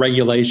perfect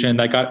regulation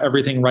that got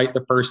everything right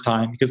the first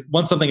time, because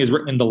once something is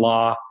written into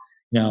law,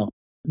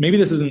 maybe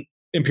this isn't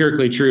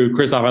empirically true.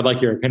 Christoph, I'd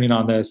like your opinion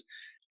on this.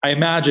 I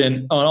imagine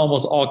in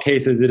almost all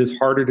cases, it is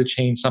harder to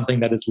change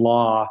something that is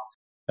law,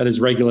 that is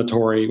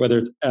regulatory, whether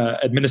it's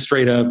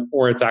administrative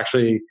or it's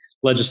actually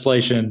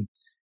legislation,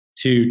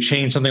 to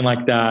change something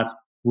like that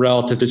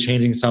relative to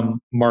changing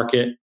some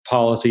market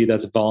policy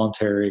that's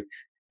voluntary.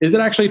 Is it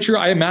actually true?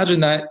 I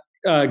imagine that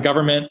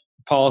government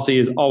policy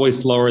is always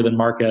slower than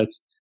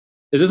markets.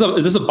 Is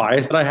this a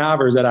bias that I have,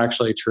 or is that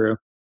actually true?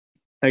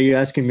 Are you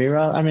asking me,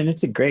 Rob? I mean,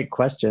 it's a great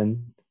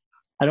question.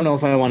 I don't know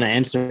if I want to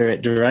answer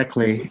it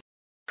directly.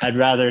 I'd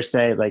rather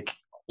say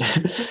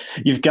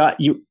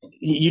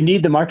you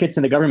need the markets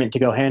and the government to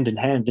go hand in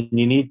hand, and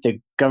you need the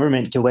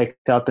government to wake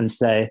up and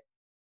say,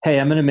 hey,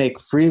 I'm going to make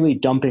freely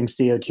dumping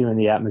CO2 in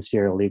the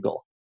atmosphere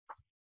illegal.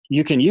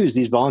 You can use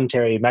these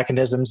voluntary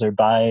mechanisms or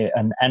buy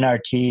an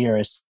NRT or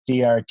a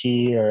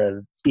CRT or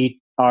an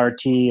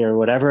ERT or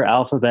whatever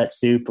alphabet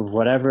soup of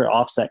whatever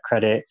offset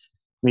credit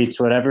meets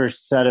whatever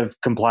set of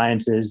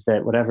compliances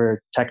that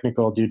whatever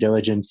technical due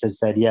diligence has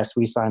said, yes,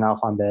 we sign off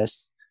on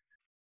this.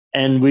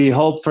 And we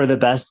hope for the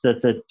best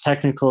that the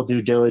technical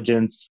due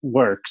diligence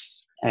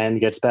works and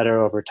gets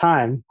better over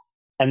time.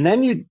 And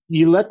then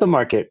you let the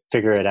market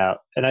figure it out.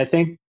 And I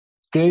think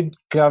good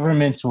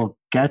governments will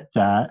get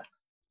that.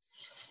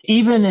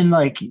 Even in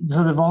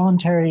so the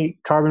voluntary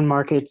carbon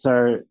markets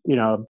are,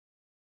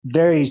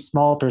 very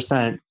small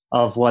percent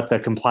of what the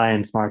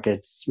compliance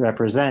markets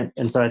represent.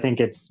 And so I think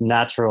it's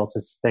natural to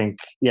think,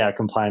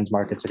 compliance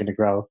markets are going to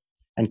grow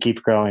and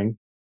keep growing.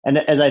 And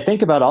as I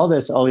think about all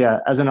this,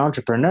 as an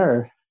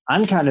entrepreneur,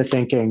 I'm kind of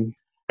thinking,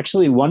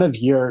 actually, one of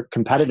your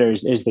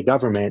competitors is the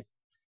government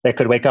that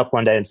could wake up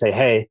one day and say,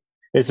 hey,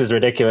 this is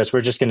ridiculous. We're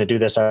just going to do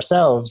this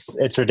ourselves.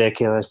 It's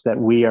ridiculous that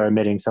we are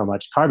emitting so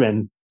much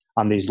carbon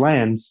on these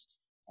lands.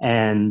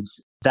 And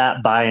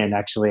that buy-in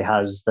actually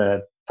has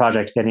the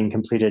project getting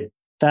completed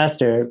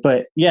faster.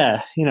 But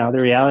the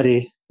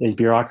reality is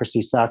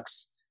bureaucracy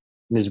sucks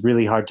and is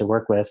really hard to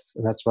work with.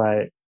 And that's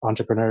why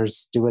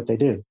entrepreneurs do what they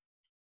do.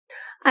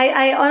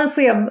 I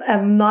honestly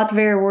am not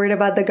very worried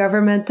about the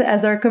government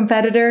as our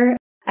competitor.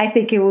 I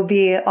think it would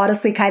be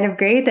honestly kind of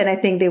great. And I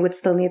think they would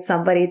still need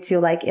somebody to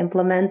like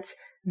implement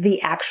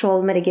the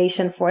actual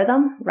mitigation for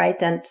them,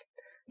 right? And,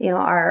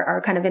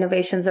 our kind of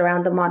innovations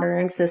around the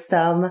monitoring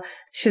system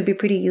should be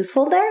pretty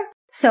useful there.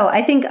 So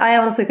I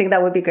honestly think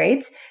that would be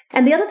great.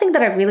 And the other thing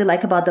that I really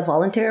like about the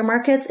voluntary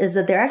markets is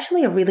that they're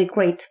actually a really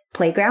great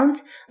playground.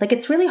 Like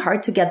it's really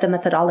hard to get the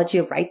methodology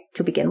right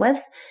to begin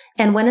with.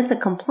 And when it's a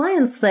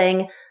compliance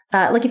thing,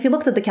 like if you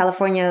looked at the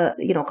California,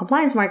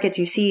 compliance markets,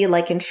 you see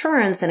like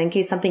insurance, and in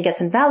case something gets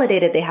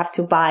invalidated, they have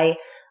to buy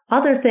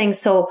other things.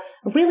 So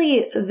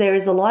really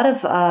there's a lot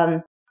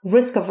of,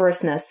 risk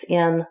averseness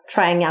in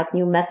trying out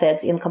new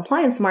methods in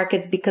compliance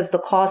markets because the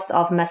cost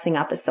of messing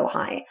up is so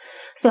high.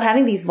 So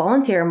having these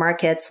voluntary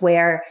markets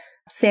where,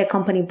 say, a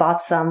company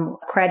bought some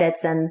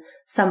credits and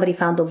somebody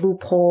found a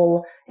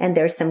loophole and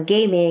there's some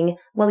gaming,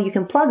 well, you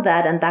can plug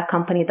that and that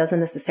company doesn't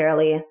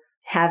necessarily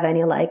have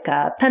any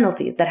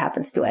penalty that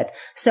happens to it.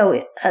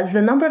 So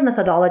the number of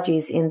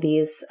methodologies in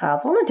these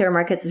voluntary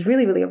markets is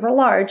really, really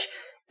large,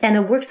 and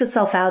it works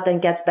itself out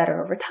and gets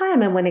better over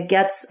time. And when it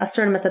gets a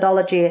certain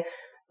methodology,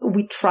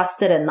 we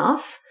trust it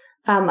enough.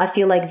 I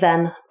feel like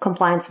then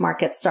compliance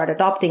markets start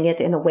adopting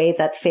it in a way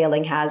that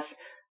failing has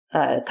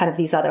kind of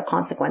these other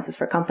consequences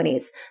for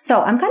companies.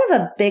 So I'm kind of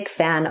a big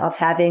fan of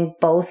having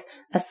both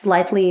a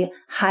slightly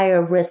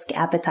higher risk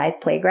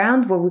appetite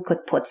playground where we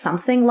could put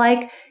something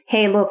like,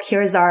 hey, look,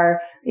 here's our,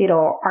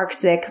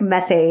 Arctic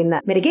methane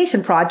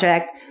mitigation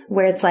project,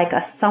 where it's like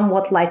a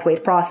somewhat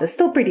lightweight process,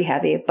 still pretty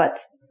heavy, but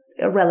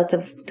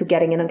relative to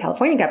getting in on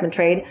California cap and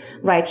trade,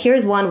 right?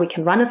 Here's one. We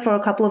can run it for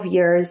a couple of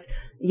years.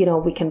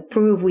 We can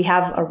prove we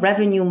have a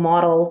revenue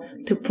model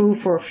to prove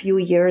for a few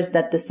years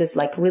that this is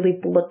like really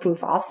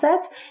bulletproof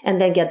offsets,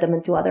 and then get them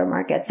into other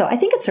markets. So I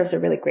think it serves a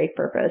really great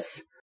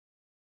purpose.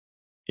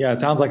 Yeah, it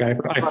sounds like I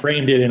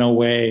framed it in a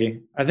way.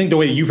 I think the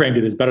way you framed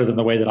it is better than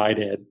the way that I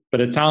did,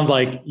 but it sounds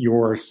like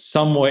you're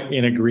somewhat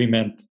in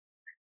agreement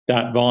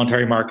that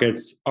voluntary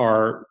markets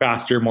are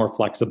faster, more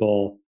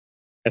flexible,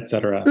 et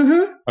cetera.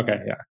 Mm-hmm. Okay.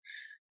 Yeah.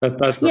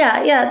 That's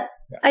yeah.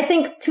 I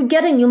think to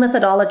get a new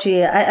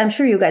methodology, I'm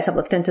sure you guys have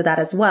looked into that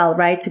as well,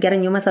 right? To get a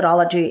new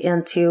methodology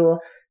into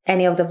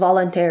any of the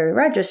voluntary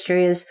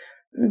registries,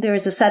 there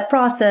is a set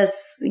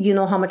process. You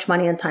know how much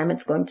money and time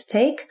it's going to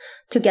take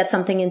to get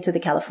something into the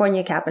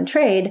California cap and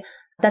trade.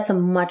 That's a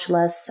much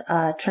less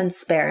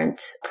transparent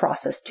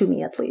process, to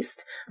me at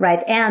least,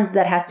 right? And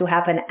that has to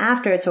happen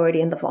after it's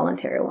already in the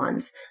voluntary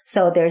ones.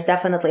 So there's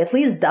definitely at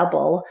least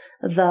double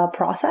the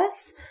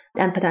process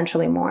and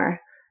potentially more.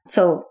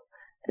 So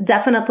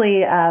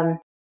definitely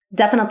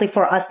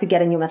for us to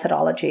get a new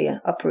methodology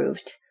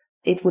approved,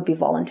 it would be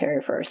voluntary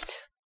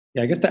first.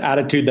 Yeah, I guess the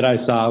attitude that I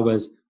saw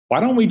was, why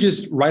don't we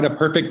just write a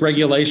perfect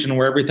regulation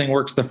where everything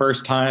works the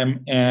first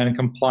time and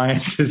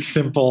compliance is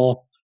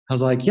simple? I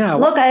was like, yeah,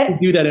 look, why don't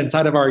we do that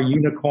inside of our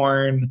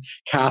unicorn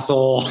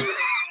castle?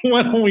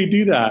 Why don't we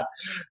do that?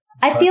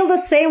 I feel the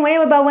same way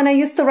about when I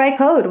used to write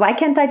code. Why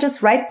can't I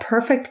just write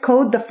perfect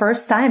code the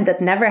first time that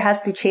never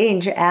has to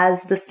change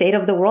as the state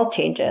of the world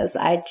changes?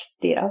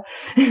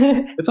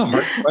 It's a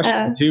hard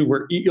question too.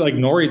 We're like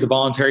Nori is a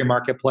voluntary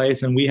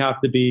marketplace, and we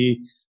have to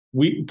be,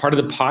 part of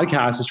the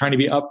podcast is trying to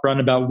be upfront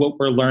about what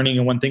we're learning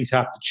and when things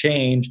have to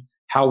change,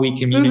 how we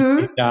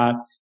communicate that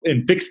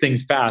and fix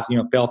things fast,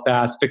 fail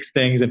fast, fix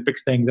things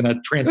in a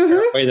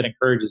transparent way that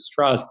encourages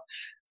trust.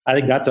 I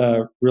think that's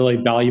a really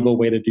valuable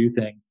way to do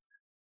things.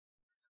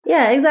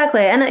 Yeah,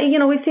 exactly. And,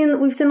 we've seen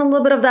a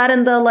little bit of that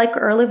in the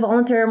early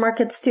voluntary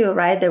markets too,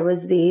 right? There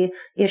was the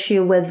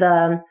issue with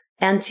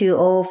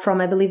N2O from,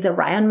 I believe, the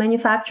Ryan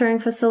manufacturing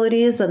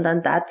facilities. And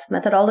then that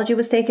methodology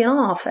was taken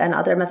off and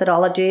other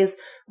methodologies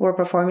were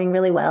performing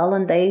really well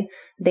and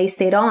they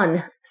stayed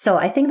on. So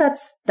I think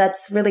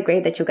that's really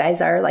great that you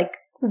guys are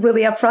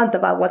really upfront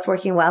about what's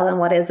working well and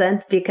what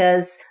isn't,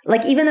 because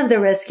even if the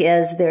risk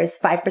is there's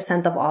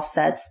 5% of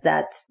offsets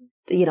that,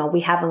 we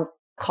haven't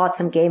caught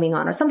some gaming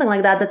on or something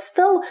like that, that's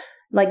still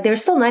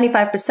there's still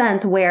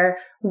 95% where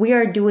we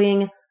are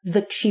doing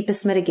the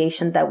cheapest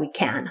mitigation that we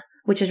can,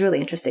 which is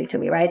really interesting to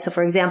me, right? So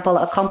for example,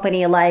 a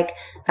company like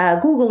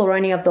Google or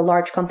any of the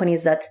large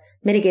companies that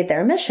mitigate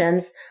their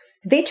emissions,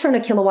 they turn a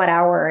kilowatt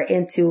hour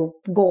into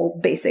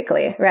gold,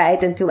 basically,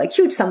 right? Into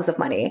huge sums of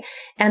money.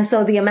 And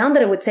so the amount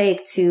that it would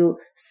take to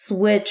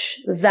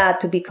switch that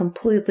to be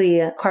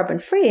completely carbon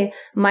free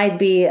might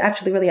be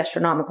actually really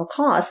astronomical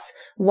costs,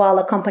 while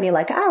a company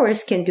like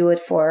ours can do it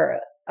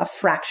for a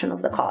fraction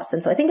of the cost.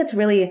 And so I think it's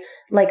really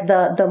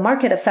the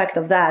market effect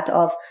of that,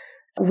 of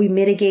we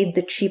mitigate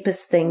the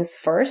cheapest things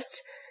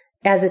first,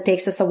 as it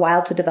takes us a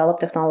while to develop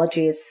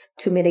technologies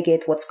to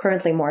mitigate what's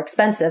currently more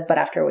expensive. But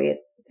after we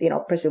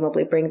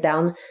presumably bring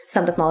down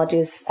some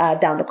technologies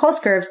down the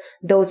cost curves,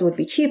 those would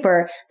be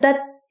cheaper. That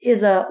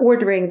is a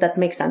ordering that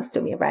makes sense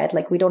to me, right?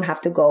 We don't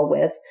have to go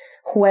with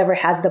whoever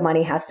has the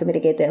money has to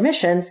mitigate their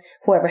emissions.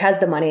 Whoever has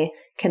the money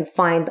can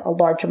find a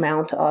large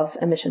amount of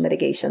emission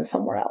mitigation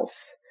somewhere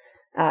else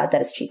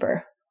that is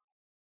cheaper.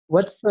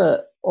 What's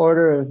the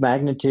order of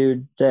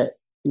magnitude that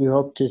you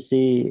hope to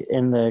see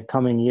in the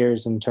coming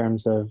years in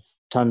terms of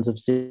tons of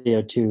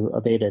CO2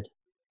 abated?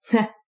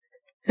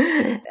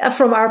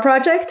 From our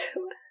project?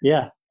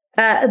 Yeah.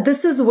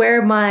 This is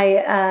where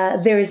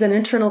there is an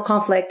internal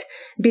conflict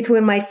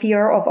between my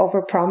fear of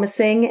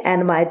overpromising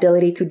and my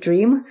ability to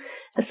dream.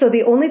 So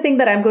the only thing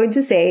that I'm going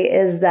to say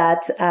is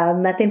that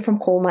methane from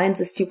coal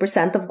mines is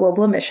 2% of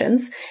global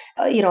emissions.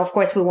 Of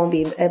course, we won't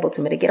be able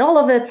to mitigate all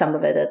of it. Some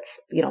of it, it's,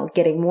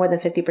 getting more than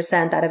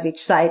 50% out of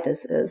each site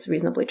is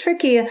reasonably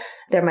tricky.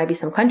 There might be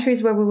some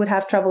countries where we would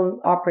have trouble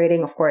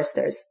operating. Of course,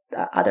 there's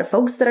other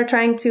folks that are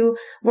trying to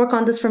work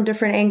on this from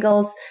different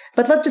angles.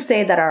 But let's just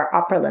say that our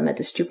upper limit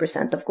is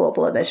 2% of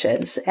global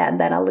emissions, and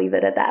then I'll leave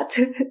it at that.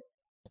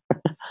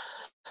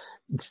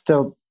 It's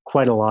still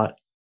quite a lot.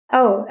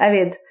 Oh, I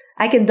mean,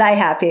 I can die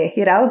happy,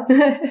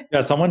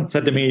 Yeah, someone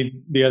said to me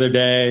the other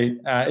day,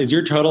 is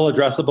your total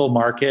addressable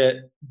market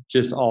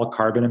just all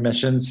carbon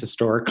emissions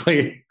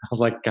historically? I was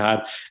like,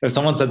 God, if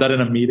someone said that in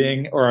a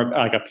meeting or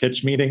like a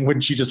pitch meeting,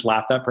 wouldn't you just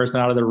laugh that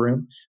person out of the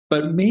room?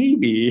 But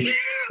maybe,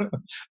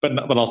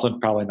 but also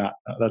probably not.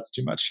 No, that's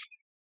too much.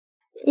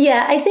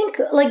 Yeah, I think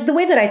like the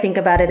way that I think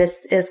about it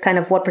is kind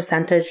of what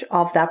percentage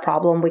of that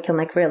problem we can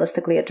like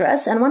realistically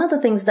address. And one of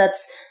the things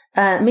that's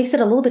makes it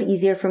a little bit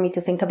easier for me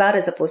to think about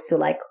as opposed to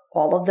like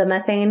all of the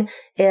methane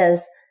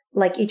is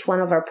like each one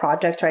of our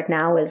projects right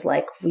now is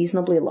like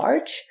reasonably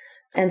large.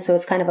 And so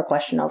it's kind of a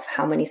question of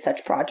how many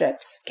such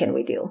projects can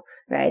we do,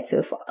 right? So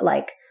if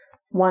like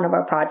one of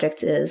our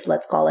projects is,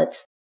 let's call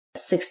it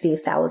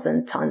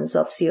 60,000 tons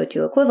of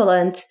CO2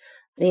 equivalent,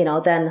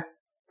 then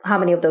how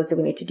many of those do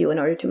we need to do in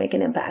order to make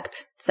an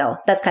impact? So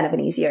that's kind of an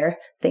easier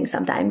thing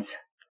sometimes.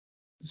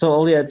 So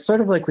Olya, it's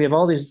sort of like we have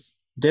all these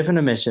different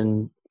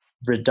emission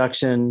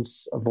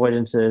reductions,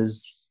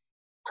 avoidances,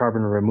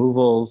 carbon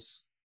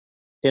removals,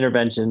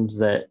 interventions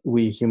that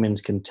we humans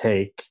can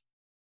take.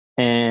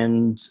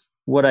 And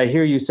what I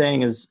hear you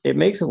saying is it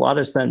makes a lot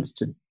of sense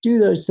to do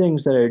those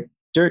things that are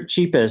dirt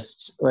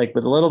cheapest, like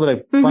with a little bit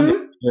of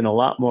funding and a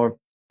lot more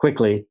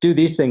quickly. Do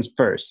these things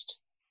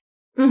first.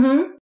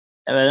 Mm-hmm.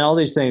 And then all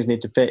these things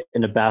need to fit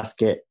in a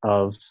basket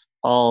of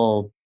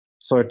all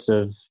sorts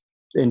of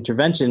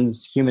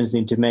interventions humans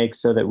need to make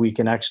so that we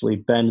can actually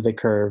bend the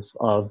curve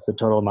of the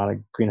total amount of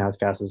greenhouse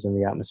gases in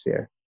the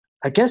atmosphere.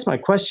 I guess my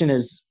question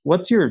is,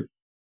 what's your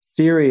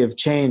theory of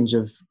change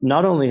of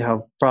not only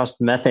how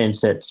frost methane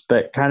sits,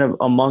 but kind of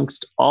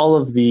amongst all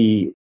of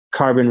the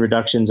carbon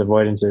reductions,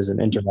 avoidances,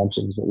 and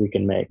interventions that we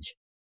can make?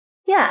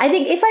 Yeah, I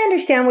think if I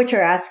understand what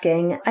you're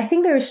asking, I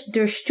think there's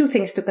two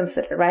things to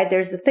consider, right?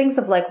 There's the things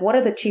of like, what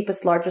are the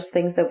cheapest, largest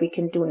things that we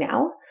can do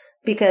now?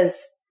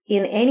 Because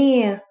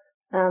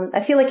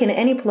I feel like in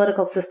any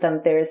political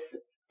system, there's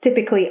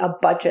typically a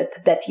budget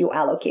that you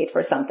allocate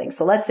for something.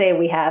 So let's say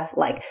we have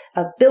like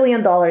 $1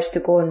 billion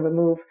to go and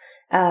remove,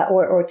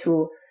 or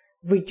to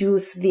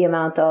reduce the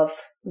amount of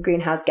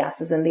greenhouse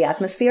gases in the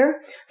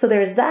atmosphere. So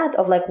there's that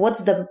of like,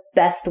 what's the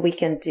best we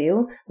can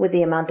do with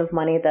the amount of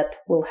money that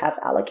we'll have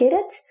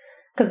allocated?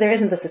 Because there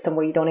isn't a system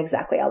where you don't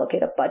exactly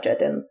allocate a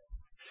budget in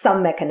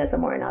some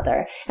mechanism or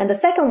another. And the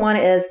second one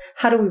is,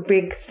 how do we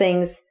bring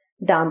things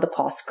down the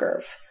cost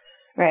curve,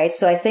 right?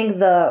 So I think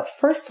the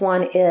first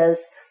one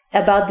is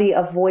about the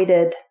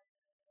avoided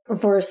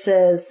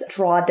versus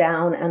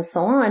drawdown and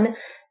so on.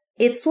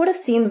 It sort of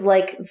seems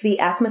like the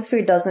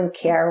atmosphere doesn't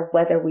care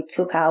whether we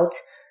took out,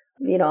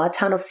 a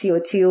ton of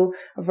CO2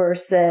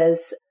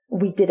 versus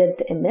we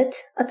didn't emit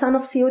a ton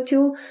of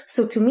CO2.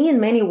 So to me, in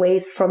many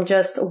ways, from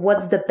just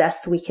what's the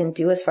best we can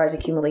do as far as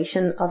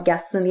accumulation of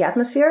gases in the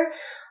atmosphere,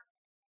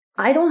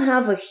 I don't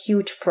have a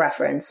huge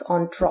preference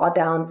on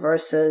drawdown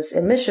versus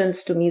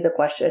emissions. To me, the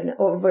question,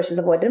 or versus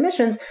avoided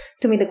emissions,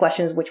 to me, the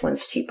question is which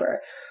one's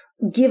cheaper,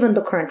 given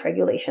the current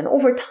regulation.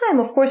 Over time,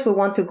 of course, we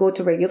want to go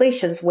to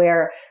regulations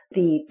where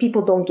the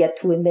people don't get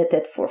to emit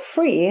it for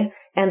free.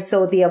 And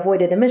so the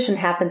avoided emission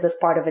happens as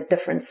part of a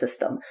different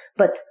system.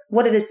 But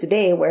what it is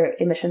today, where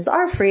emissions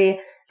are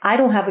free, I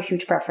don't have a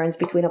huge preference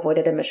between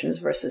avoided emissions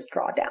versus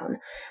drawdown.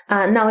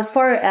 Now, as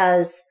far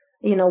as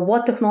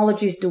what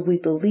technologies do we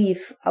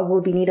believe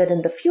will be needed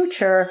in the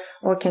future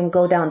or can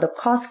go down the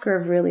cost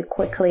curve really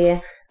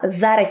quickly?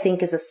 That I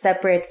think is a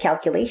separate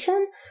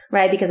calculation,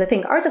 right? Because I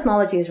think our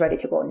technology is ready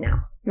to go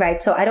now,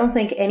 right? So I don't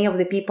think any of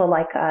the people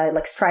like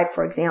Stripe,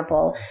 for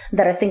example,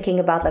 that are thinking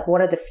about like, what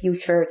are the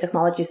future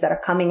technologies that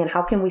are coming and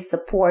how can we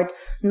support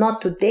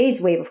not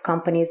today's wave of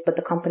companies, but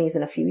the companies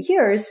in a few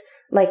years,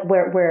 like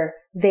where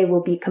they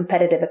will be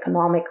competitive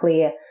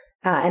economically.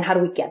 And how do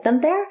we get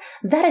them there?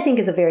 That I think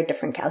is a very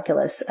different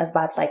calculus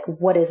about like,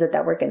 what is it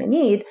that we're going to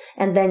need?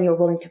 And then you're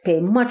willing to pay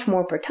much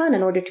more per ton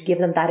in order to give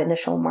them that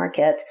initial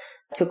market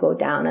to go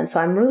down. And so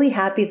I'm really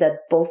happy that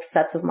both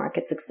sets of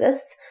markets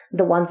exist.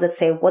 The ones that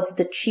say, what's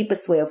the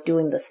cheapest way of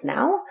doing this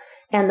now?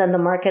 And then the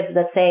markets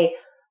that say,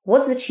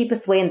 what's the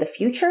cheapest way in the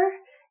future?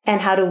 And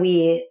how do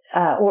we,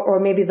 or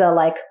maybe the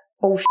like,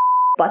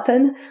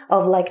 button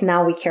of like,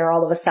 now we care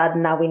all of a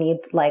sudden, now we need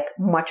like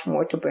much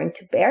more to bring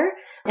to bear.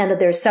 And that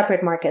there's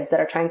separate markets that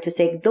are trying to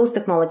take those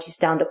technologies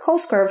down the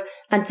cost curve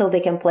until they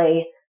can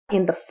play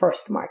in the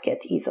first market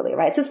easily,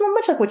 right? So it's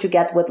much like what you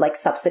get with like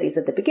subsidies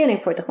at the beginning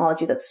for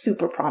technology that's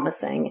super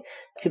promising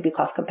to be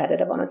cost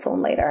competitive on its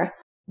own later.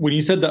 When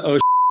you said the oh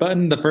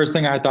button, the first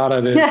thing I thought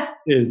of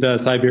is the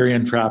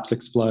Siberian traps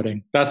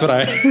exploding. That's what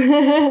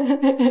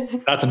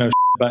that's an oh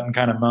button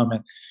kind of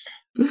moment.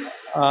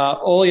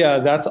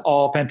 Olya, that's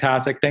all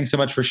fantastic. Thanks so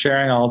much for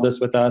sharing all of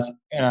this with us.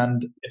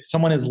 And if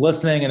someone is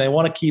listening and they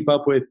want to keep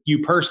up with you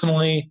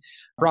personally,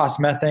 Frost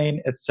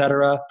Methane,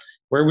 etc.,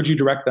 where would you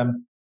direct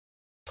them?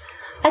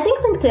 I think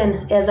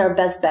LinkedIn is our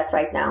best bet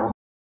right now.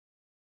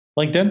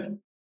 LinkedIn?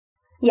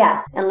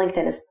 Yeah, and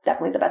LinkedIn is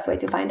definitely the best way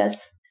to find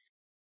us.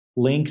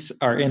 Links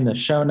are in the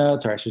show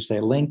notes, or I should say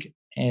link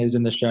is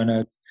in the show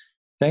notes.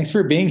 Thanks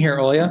for being here,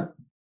 Olya.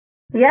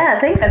 Yeah,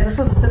 thanks, guys.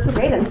 This was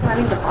great. And thanks for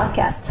having the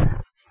podcast.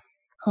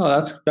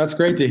 Oh, that's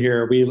great to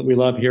hear. We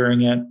love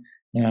hearing it,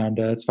 and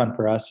it's fun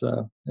for us.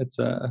 It's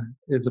a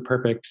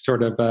perfect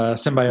sort of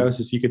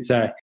symbiosis, you could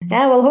say.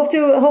 Yeah, we'll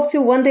hope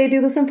to one day do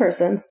this in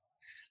person.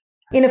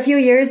 In a few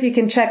years, you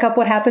can check up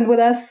what happened with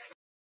us,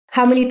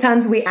 how many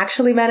tons we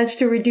actually managed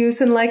to reduce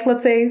in like,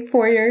 let's say,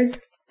 4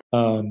 years.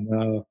 Oh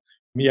no,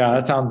 yeah,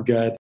 that sounds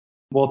good.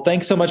 Well,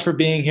 thanks so much for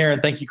being here,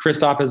 and thank you,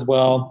 Christoph, as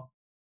well.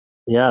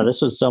 Yeah,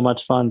 this was so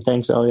much fun.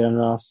 Thanks, Olya and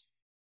Ross.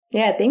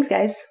 Yeah, thanks,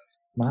 guys.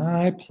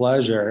 My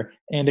pleasure.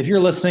 And if you're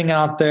listening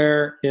out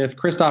there, if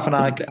Christoph and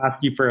I could ask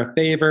you for a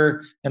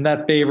favor, and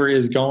that favor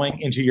is going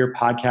into your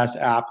podcast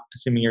app,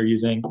 assuming you're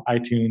using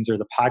iTunes or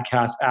the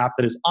podcast app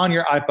that is on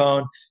your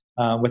iPhone,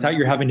 without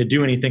you having to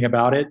do anything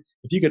about it,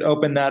 if you could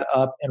open that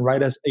up and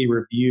write us a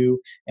review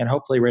and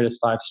hopefully rate us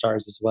 5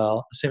 stars as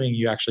well, assuming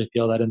you actually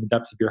feel that in the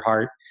depths of your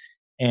heart,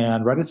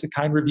 and write us a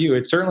kind review.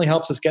 It certainly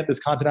helps us get this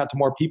content out to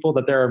more people,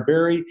 that there are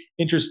very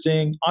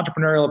interesting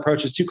entrepreneurial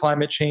approaches to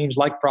climate change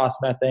like Frost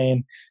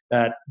Methane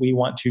that we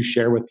want to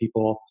share with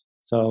people.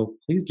 So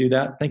please do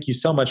that. Thank you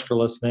so much for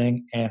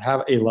listening, and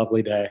have a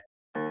lovely day.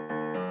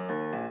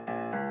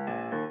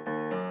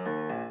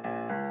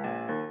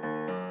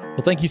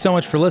 Well, thank you so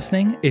much for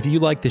listening. If you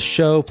like the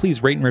show,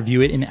 please rate and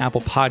review it in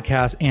Apple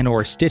Podcasts and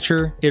or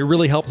Stitcher. It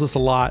really helps us a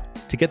lot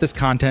to get this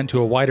content to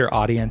a wider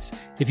audience.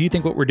 If you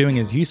think what we're doing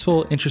is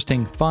useful,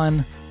 interesting,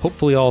 fun,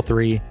 hopefully all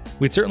 3,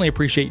 we'd certainly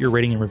appreciate your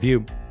rating and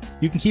review.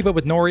 You can keep up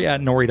with Nori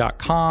at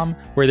nori.com,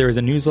 where there is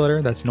a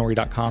newsletter. That's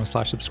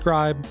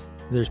nori.com/subscribe.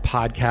 There's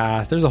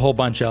podcasts, there's a whole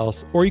bunch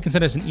else. Or you can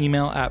send us an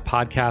email at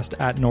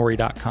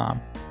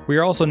podcast@nori.com. We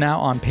are also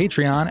now on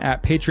Patreon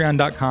at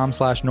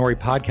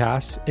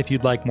patreon.com/NoriPodcasts if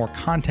you'd like more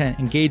content,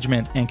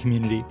 engagement, and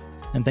community.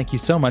 And thank you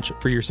so much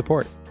for your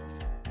support.